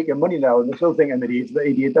that I'm making money now and they still think I'm an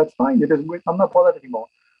idiot, that's fine. I'm not bothered anymore.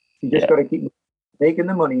 You just got to keep making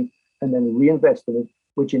the money and then reinvesting it,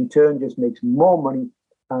 which in turn just makes more money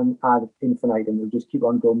and ad infinitum. We'll just keep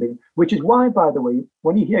on going. Which is why, by the way,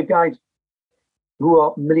 when you hear guys who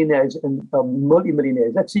are millionaires and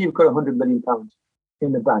multi-millionaires, let's say you've got £100 million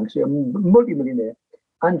in the bank, so you're a multi-millionaire,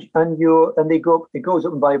 and it goes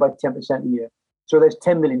up in value by 10% a year. So there's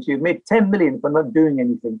 10 million. So you've made 10 million for not doing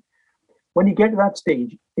anything. When you get to that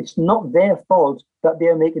stage, it's not their fault that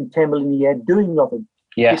they're making 10 million a year doing nothing.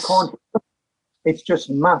 Yes. It's just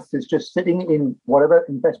maths. It's just sitting in whatever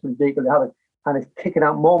investment vehicle they have it, and it's kicking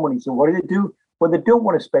out more money. So what do? Well, they don't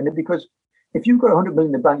want to spend it because if you've got 100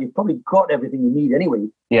 million in the bank, you've probably got everything you need anyway.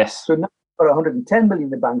 Yes. So now you've got 110 million in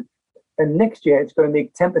the bank, and next year it's going to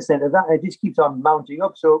make 10% of that. And it just keeps on mounting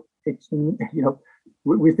up. So it's,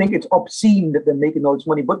 we think it's obscene that they're making all this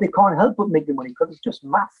money, but they can't help but make the money because it's just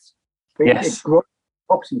maths. Yes. It's growing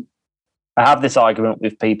obscene. I have this argument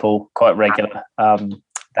with people quite regular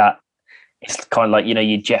that it's kind of like,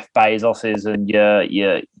 your Jeff Bezoses and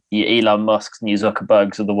your Elon Musks and your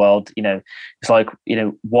Zuckerbergs of the world. It's like,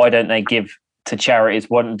 why don't they give to charities?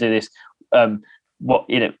 Why don't they do this?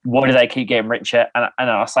 Why do they keep getting richer? And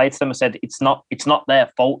I say to them, I said, it's not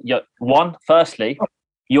their fault. Firstly,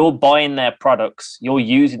 you're buying their products, you're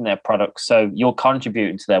using their products, so you're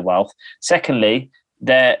contributing to their wealth. Secondly,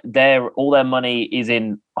 all their money is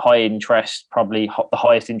in high interest, probably the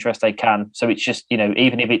highest interest they can. So it's just,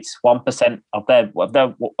 even if it's 1% of their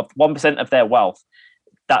 1% of their wealth,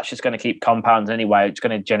 that's just going to keep compounding anyway. It's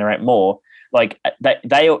going to generate more. Like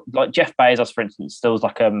they like Jeff Bezos, for instance, there was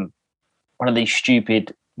like one of these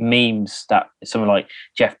stupid memes that someone like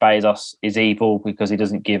Jeff Bezos is evil because he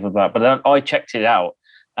doesn't give about. But then I checked it out,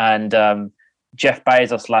 and Jeff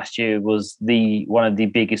Bezos last year was one of the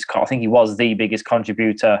biggest. I think he was the biggest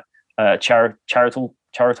contributor charitable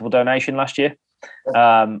donation last year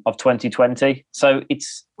of 2020. So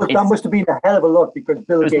that must have been a hell of a lot because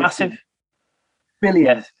Bill Gates massive.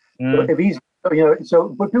 Billions. Yes. So if he's,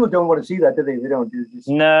 but people don't want to see that, do they? They don't.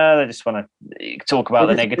 No, they just want to talk about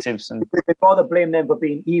the negatives, and they'd rather blame them for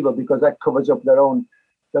being evil because that covers up their own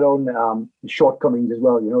shortcomings as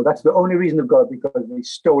well. That's the only reason they've got it, because they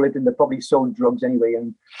stole it and they probably sold drugs anyway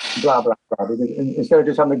and blah blah blah. Instead of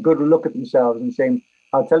just having a good look at themselves and saying,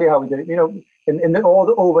 "I'll tell you how we did it." In all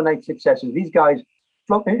the overnight successes, these guys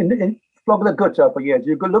flog their guts out for years.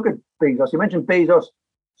 You could look at Bezos. You mentioned Bezos,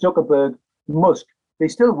 Zuckerberg, Musk. They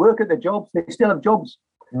still work at their jobs. They still have jobs,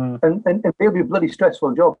 and they'll be a bloody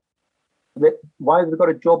stressful job. Why have they got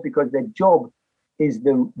a job? Because their job is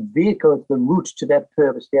the vehicle, it's the route to their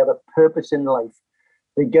purpose. They have a purpose in life.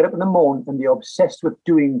 They get up in the morning and they're obsessed with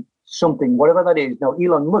doing something, whatever that is. Now,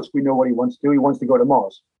 Elon Musk, we know what he wants to do. He wants to go to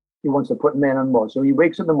Mars. He wants to put men on Mars. So he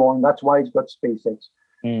wakes up in the morning. That's why he's got SpaceX.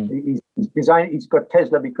 He's got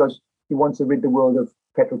Tesla because he wants to rid the world of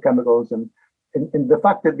petrochemicals. And the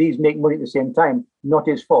fact that these make money at the same time, not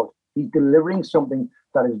his fault. He's delivering something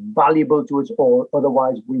that is valuable to us all.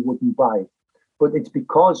 Otherwise, we wouldn't buy. But it's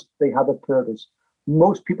because they have a purpose.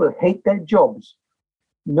 Most people hate their jobs,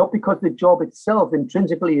 not because the job itself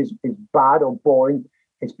intrinsically is bad or boring.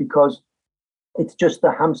 It's because it's just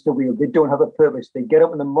the hamster wheel. They don't have a purpose. They get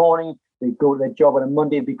up in the morning, they go to their job on a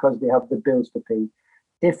Monday because they have the bills to pay.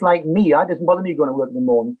 If, like me, it doesn't bother me going to work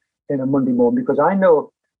in a Monday morning, because I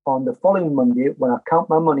know on the following Monday, when I count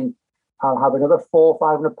my money, I'll have another £400 or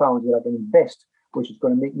 £500 that I can invest, which is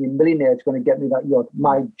going to make me a millionaire. It's going to get me that yacht.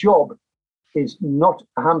 My job is not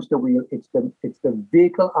a hamster wheel. It's the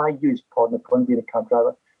vehicle I use. Pardon the pun, being a cab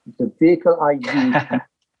driver. It's the vehicle I use to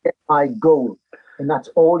get my goal, and that's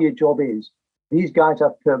all your job is. These guys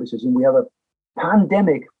have purposes, and we have a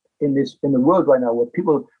pandemic in the world right now where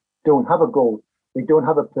people don't have a goal. They don't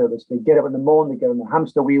have a purpose. They get up in the morning, they get on the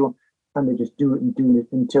hamster wheel, and they just do it and do it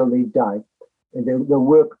until they die. And they'll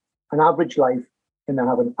work an average life and they'll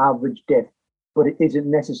have an average death, but it isn't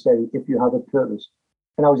necessary if you have a purpose.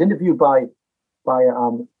 And I was interviewed by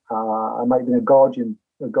I might have been a Guardian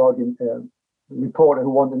reporter who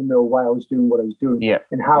wanted to know why I was doing what I was doing,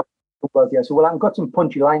 and how wealthy. I said, well, I've got some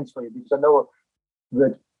punchy lines for you, because I know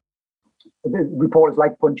that the reporters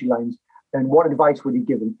like punchy lines. And what advice would you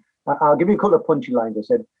give them? I'll give you a couple of punchy lines. I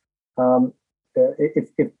said,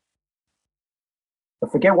 if I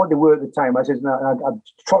forget what they were at the time, I said, no,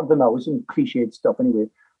 I've trotted them out with some cliched stuff anyway.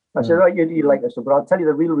 I said, right, you like this stuff, but I'll tell you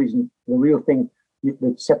the real reason, the real thing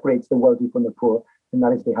that separates the wealthy from the poor, and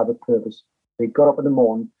that is they have a purpose. They got up in the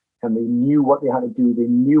morning and they knew what they had to do. They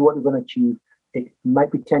knew what they were going to achieve. It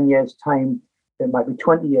might be 10 years' time, it might be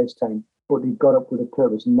 20 years' time, but they got up with a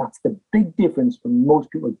purpose. And that's the big difference from most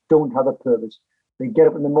people who don't have a purpose. They get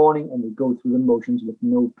up in the morning and they go through the motions with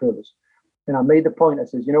no purpose. And I made the point, I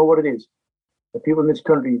says, you know what it is? The people in this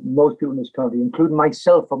country, most people in this country, including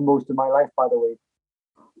myself for most of my life, by the way,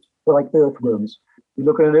 were like earthworms. You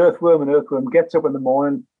look at an earthworm gets up in the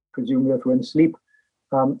morning, presumably earthworms sleep,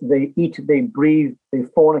 they eat, they breathe, they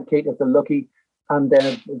fornicate if they're lucky, and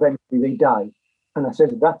then eventually they die. And I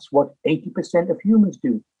said, that's what 80% of humans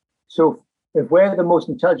do. So if we're the most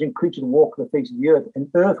intelligent creature to walk the face of the earth, an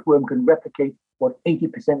earthworm can replicate what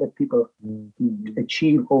 80% of people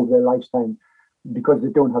achieve over their lifetime because they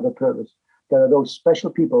don't have a purpose. There are those special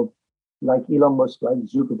people like Elon Musk, like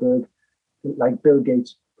Zuckerberg, like Bill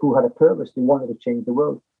Gates, who had a purpose. They wanted to change the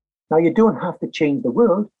world. Now, you don't have to change the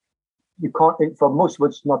world. You can't, for most of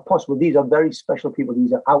us, it's not possible. These are very special people.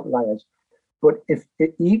 These are outliers. But if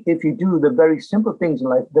you do the very simple things in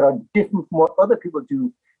life that are different from what other people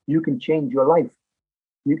do, you can change your life.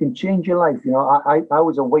 You can change your life. You know, I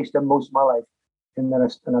was a waster most of my life, and then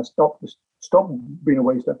I stopped being a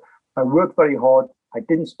waster. I worked very hard. I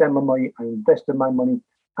didn't spend my money. I invested my money,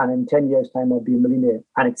 and in 10 years' time, I'll be a millionaire.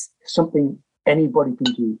 And it's something anybody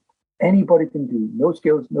can do. Anybody can do. No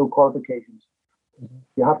skills, no qualifications.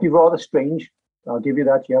 You have to be rather strange. I'll give you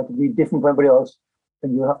that. You have to be different from everybody else,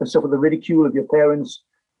 and you have to suffer the ridicule of your parents,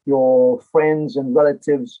 your friends and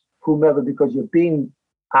relatives, whomever, because you're being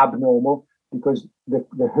abnormal, because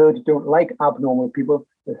the herd don't like abnormal people.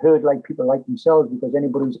 The herd like people like themselves, because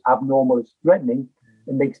anybody who's abnormal is threatening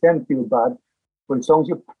and makes them feel bad. But as long as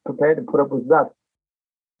you're prepared to put up with that,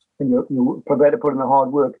 and you're prepared to put in the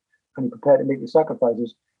hard work, and you're prepared to make the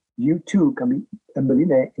sacrifices, you too can be a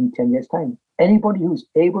millionaire in 10 years' time. Anybody who's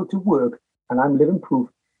able to work, and I'm living proof,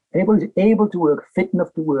 anybody who's able to work, fit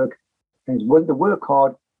enough to work, and is willing to work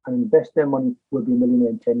hard and invest their money will be a millionaire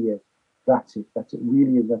in 10 years. That's it. That's it.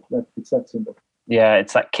 Really is it's that simple. Yeah,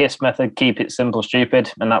 it's that KISS method. Keep it simple,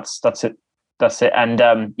 stupid, and that's it. That's it.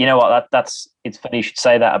 And you know what? It's funny you should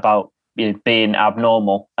say that about being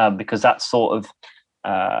abnormal, because that's sort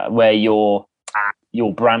of where your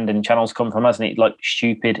brand and channels come from, hasn't it? Like,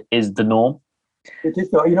 stupid is the norm. It is.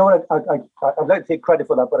 You know what? I'd like to take credit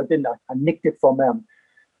for that, but I didn't. I nicked it from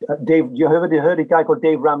Dave. You heard a guy called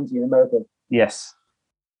Dave Ramsey in America? Yes.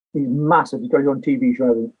 He's massive. He's got his own TV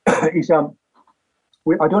show. He's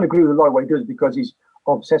I don't agree with a lot of what he does, because he's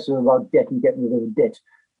obsessive about debt and getting rid of debt.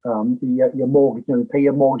 Your mortgage, pay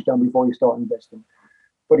your mortgage down before you start investing.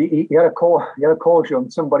 But he had a call show,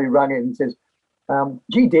 and somebody rang in and says,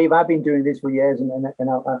 "Gee, Dave, I've been doing this for years, and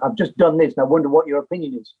I've just done this, and I wonder what your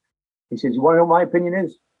opinion is." He says, "You want to know what my opinion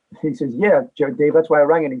is?" He says, "Yeah, Dave, that's why I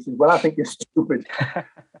rang in." He says, "Well, I think you're stupid."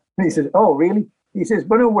 And he says, "Oh, really?" He says,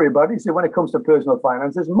 "But don't worry about it." He said, "When it comes to personal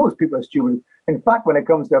finances, most people are stupid. In fact, when it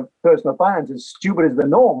comes to personal finances, stupid is the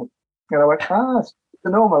norm." And I went, it's the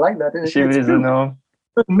norm. I like that. And stupid is the norm.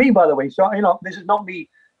 Me, by the way. So, this is not me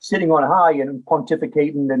sitting on high and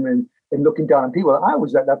pontificating and looking down on people. I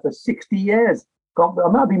was like that for 60 years.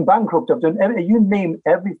 I've been bankrupt. I've done you name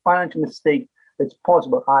every financial mistake that's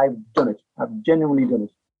possible. I've done it. I've genuinely done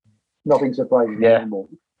it. Nothing surprises me anymore.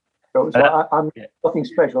 So I'm nothing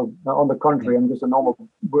special. On the contrary, I'm just a normal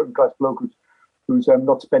working class bloke who's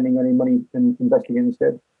not spending any money and investing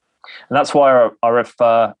instead. And that's why I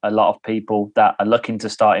refer a lot of people that are looking to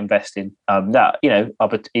start investing, that,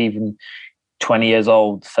 up at even 20 years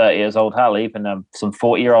old, 30 years old, hell, even some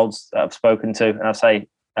 40-year-olds that I've spoken to. And I say,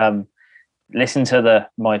 listen to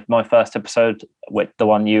my first episode, with the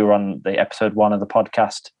one you were on, the episode 1 of the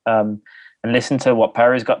podcast, and listen to what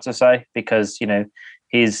Perry's got to say, because,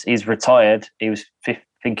 he's retired. He was, I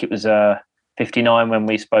think it was 59 when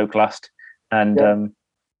we spoke last. And,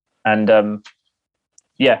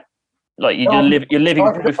 like you're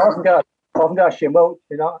living proof. Often got shame. Well,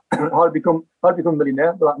 how to become a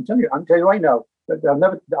millionaire. Well, I can tell you right now.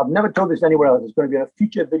 I've never told this anywhere else. It's going to be a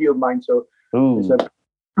future video of mine. So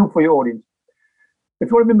Group for your audience. If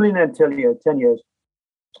you want to be a millionaire in 10 years,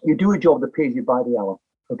 you do a job that pays you by the hour.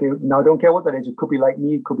 Okay. Now, I don't care what that is. It could be like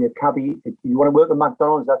me. It could be a cabbie. If you want to work at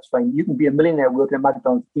McDonald's, that's fine. You can be a millionaire working at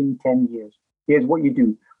McDonald's in 10 years. Here's what you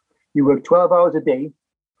do. You work 12 hours a day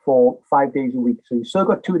for 5 days a week. So you still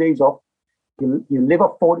got 2 days off. You live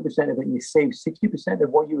off 40% of it, and you save 60% of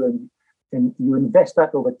what you earn, and you invest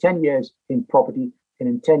that over 10 years in property, and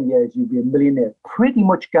in 10 years, you'll be a millionaire, pretty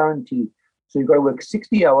much guaranteed. So you've got to work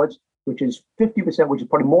 60 hours, which is 50%, which is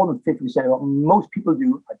probably more than 50% of what most people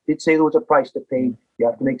do. I did say there was a price to pay. You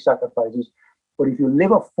have to make sacrifices. But if you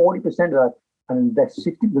live off 40% of that and invest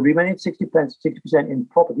the remaining 60% in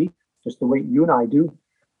property, just the way you and I do,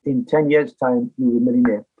 in 10 years' time, you'll be a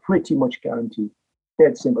millionaire, pretty much guaranteed.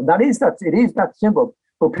 Dead simple. It is that simple.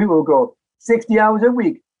 But people will go, 60 hours a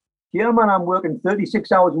week. Yeah, man, I'm working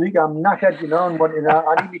 36 hours a week. I'm knackered, and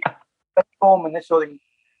I need to get home and this sort of thing.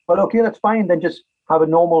 But okay, that's fine. Then just have a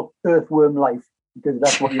normal earthworm life, because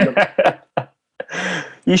that's what you look at.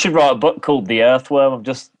 You should write a book called The Earthworm. I've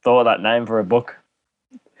just thought of that name for a book.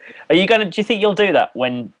 Do you think you'll do that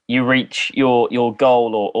when you reach your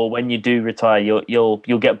goal, or when you do retire, you'll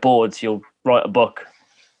get bored, so you'll write a book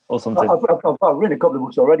or something? I've written a couple of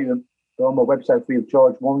books already. They're on my website free of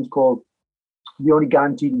charge. One's called The Only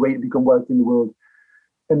Guaranteed Way to Become Wealthy in the World.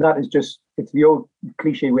 And that is it's the old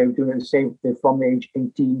cliche way of doing it. Save from the age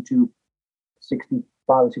 18 to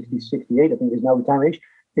 65, 60, 68, I think is now the time age.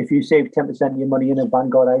 If you save 10% of your money in a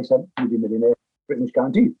Vanguard ISA, you'll be a millionaire, pretty much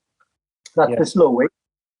guaranteed. That's the slow way.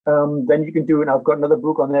 Then you can do it. I've got another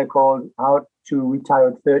book on there called How to Retire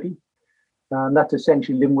at 30. And that's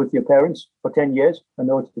essentially living with your parents for 10 years. I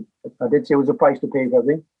know I did say it was a price to pay for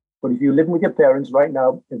everything. But if you're living with your parents right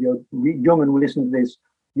now, if you're young and will listen to this,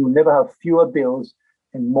 you'll never have fewer bills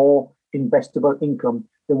and more investable income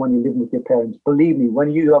than when you're living with your parents. Believe me,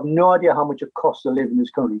 when you have no idea how much it costs to live in this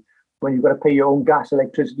country, when you've got to pay your own gas,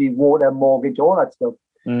 electricity, water, mortgage, all that stuff,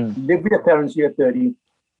 live with your parents till you're 30,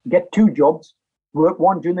 get 2 jobs, work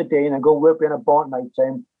one during the day and then go work in a bar at night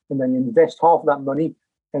time, and then you invest half of that money,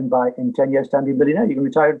 and in 10 years' time, you're a millionaire. You can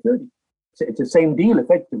retire at 30. It's the same deal,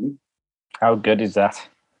 effectively. How good is that,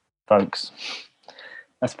 folks?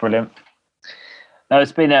 That's brilliant. No,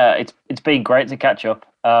 it's been great to catch up.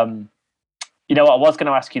 You know what? I was going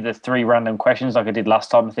to ask you the 3 random questions like I did last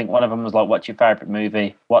time. I think one of them was like, "What's your favorite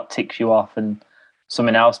movie? What ticks you off?" and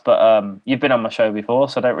something else. But you've been on my show before,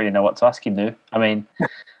 so I don't really know what to ask you new. I mean,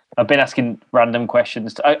 I've been asking random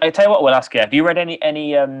questions. I tell you what, we'll ask you. Have you read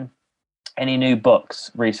any new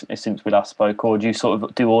books recently since we last spoke, or do you sort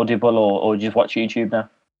of do Audible, or do you just watch YouTube now?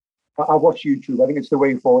 I watch YouTube. I think it's the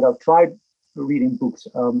way forward. I've tried reading books.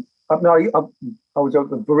 I was a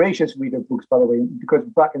voracious reader of books, by the way, because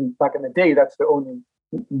back in the day, that's the only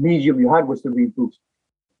medium you had, was to read books.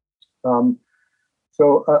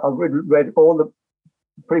 So I've read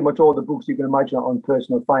pretty much all the books you can imagine on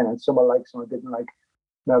personal finance. Some I like, some I didn't like.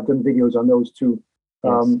 Now I've done videos on those too.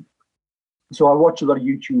 Yes. So I watch a lot of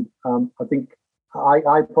YouTube. I think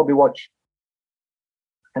I probably watch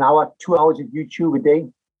an hour, 2 hours of YouTube a day.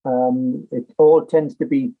 It all tends to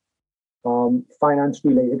be finance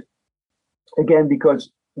related. Again,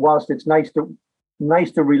 because whilst it's nice to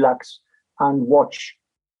relax and watch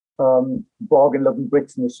Bargain Loving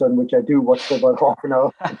Brits in the Sun, which I do watch for about half an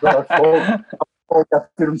hour.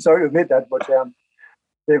 I'm sorry to admit that, but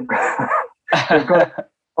they've got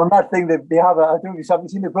on that thing. They have I don't know if you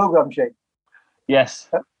seen the program, Shane. Yes.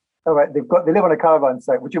 All right, they live on a caravan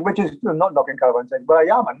site, which is not knocking caravan site, but I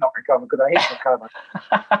am a knocking caravan because I hate the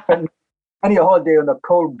caravan. Any holiday on a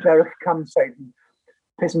cold Berwick campsite,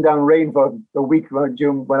 pissing down rain for a week when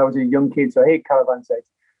I was a young kid, so I hate caravan sites.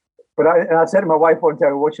 But I said to my wife one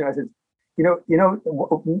time watching, I said,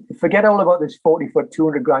 forget all about this 40-foot,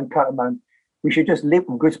 200 grand caravan. We should just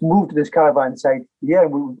move to this caravan site. Yeah,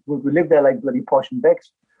 we live there like bloody posh and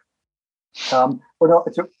Becks. But no,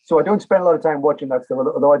 so I don't spend a lot of time watching that stuff,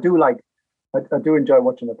 although I do enjoy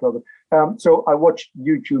watching the program. So I watch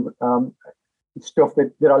YouTube stuff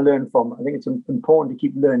that I learn from. I think it's important to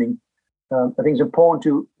keep learning. I think it's important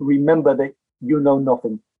to remember that you know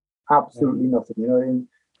nothing, absolutely nothing. In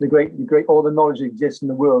the great, all the knowledge that exists in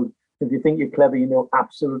the world. If you think you're clever, you know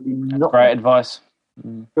absolutely nothing. That's great advice.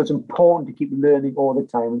 So it's important to keep learning all the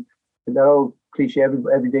time. And that old cliche,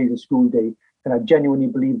 every day is a school day, and I genuinely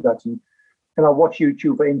believe that. And I watch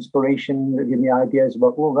YouTube for inspiration, give me ideas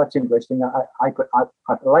about, oh, that's interesting. I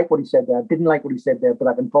like what he said there. I didn't like what he said there, but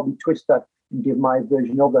I can probably twist that and give my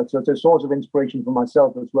version of that. So it's a source of inspiration for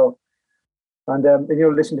myself as well. And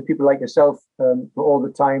listen to people like yourself all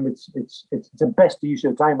the time. It's the best use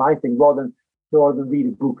of time, I think, rather than read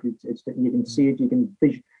a book. It's that you can see it, you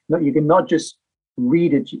can not just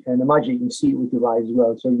read it and imagine you can see it with your eyes as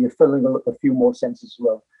well. So you're filling a few more senses as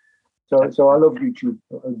well. So I love YouTube.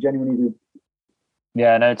 I genuinely do.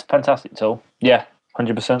 Yeah, no, it's a fantastic tool. Yeah,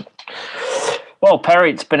 100%. Well, Perry,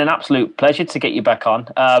 it's been an absolute pleasure to get you back on.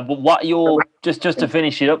 But what your just to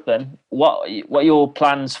finish it up then? What are your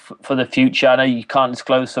plans for the future? I know you can't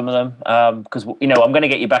disclose some of them because I'm going to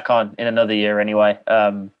get you back on in another year anyway.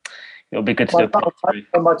 It'll be good to do.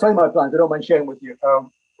 I'll tell you my plans. I don't mind sharing with you.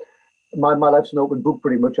 My life's an open book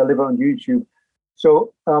pretty much. I live on YouTube,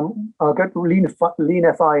 so I'll get Lean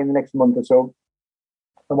FI in the next month or so.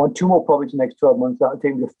 I want 2 more properties in the next 12 months. That'll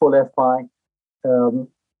take me to full FI.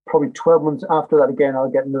 Probably 12 months after that again, I'll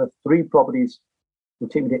get another 3 properties. It'll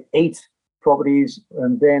take me to 8 properties,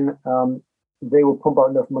 and then they will pump out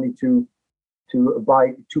enough money to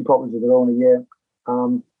buy 2 properties of their own a year.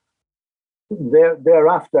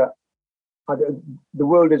 Thereafter, the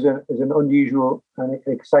world is an unusual and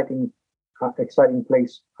exciting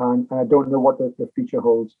place, and I don't know what the future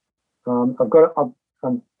holds. I'm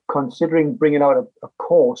considering bringing out a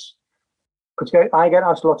course, because I get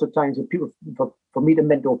asked lots of times if people for me to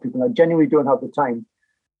mentor people. I genuinely don't have the time.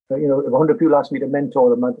 If 100 people ask me to mentor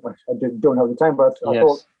them, I don't have the time. But I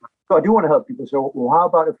thought, I do want to help people. So how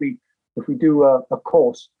about if we do a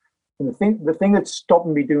course? And the thing that's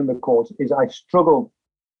stopping me doing the course is I struggle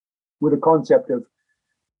with the concept of,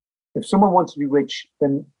 if someone wants to be rich,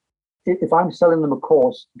 then if I'm selling them a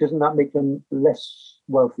course, doesn't that make them less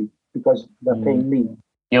wealthy because they're paying me?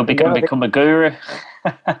 You'll become a guru.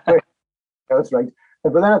 That's right.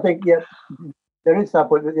 But then I think, there is that,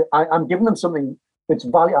 but I'm giving them something that's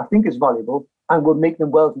I think is valuable and will make them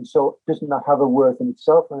wealthy. So doesn't that have a worth in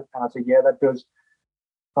itself? And I say, yeah, that does.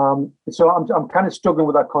 So I'm kind of struggling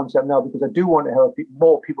with that concept now, because I do want to help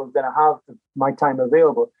more people than I have my time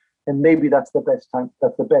available, and maybe that's the best time.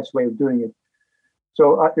 That's the best way of doing it.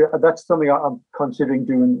 So that's something I'm considering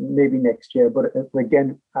doing maybe next year. But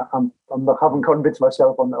again, I haven't convinced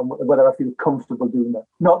myself on whether I feel comfortable doing that.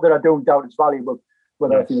 Not that I don't doubt it's valuable,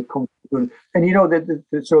 whether I feel comfortable doing it.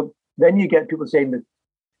 And so then you get people saying that,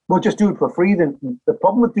 well, just do it for free. Then the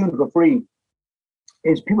problem with doing it for free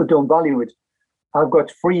is people don't value it. I've got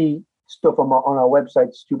free stuff on our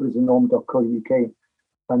website, stupidasanorm.co.uk,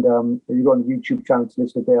 and you go on the YouTube channel, it's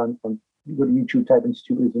listed there, and you go to YouTube, type in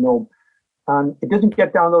Stupid as a Norm, and it doesn't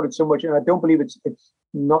get downloaded so much. And I don't believe I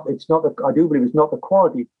do believe it's not the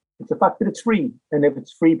quality. It's the fact that it's free. And if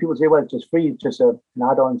it's free, people say, well, it's just free. It's just an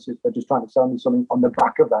add-on. They're just trying to sell me something on the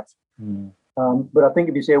back of that. But I think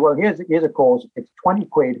if you say, well, here's a course, it's 20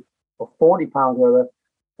 quid or 40 pounds, whatever.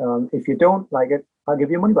 If you don't like it, I'll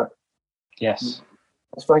give you money back. Yes.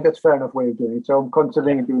 I think that's fair enough way of doing it. So I'm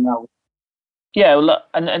considering doing that. Yeah, well, look,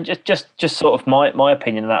 and just sort of my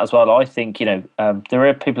opinion on that as well. I think there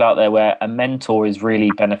are people out there where a mentor is really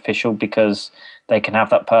beneficial because they can have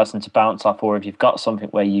that person to bounce off, or if you've got something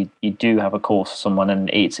where you do have a course for someone and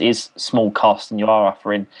it is small cost and you are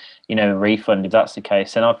offering a refund, if that's the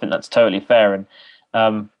case, then I think that's totally fair. And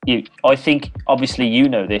I think obviously you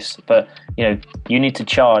know this, but you need to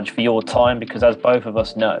charge for your time, because as both of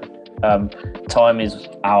us know, time is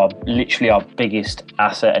literally our biggest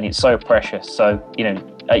asset, and it's so precious. So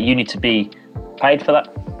you need to be paid for that.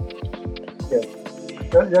 Yeah,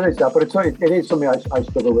 there is that, but it is something I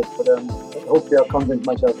struggle with. But hopefully I'll convince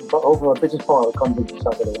myself. Hopefully my business partner will convince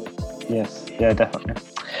myself otherwise. Yes, yeah, definitely.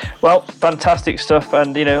 Well, fantastic stuff,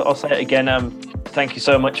 and I'll say it again. Thank you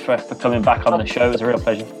so much for coming back on the show. It was a real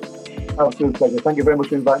pleasure. Absolute pleasure. Thank you very much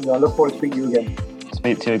for inviting me. I look forward to speaking to you again.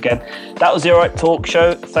 Speak to you again. That was the Alright Talk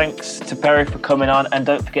Show. Thanks to Perry for coming on, and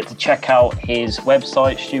don't forget to check out his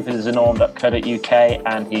website, stupidasanorm.co.uk,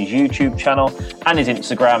 and his YouTube channel and his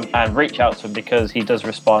Instagram, and reach out to him because he does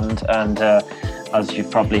respond, and as you've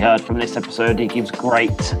probably heard from this episode, he gives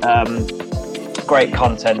great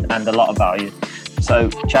content and a lot of value. So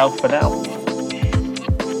ciao for now.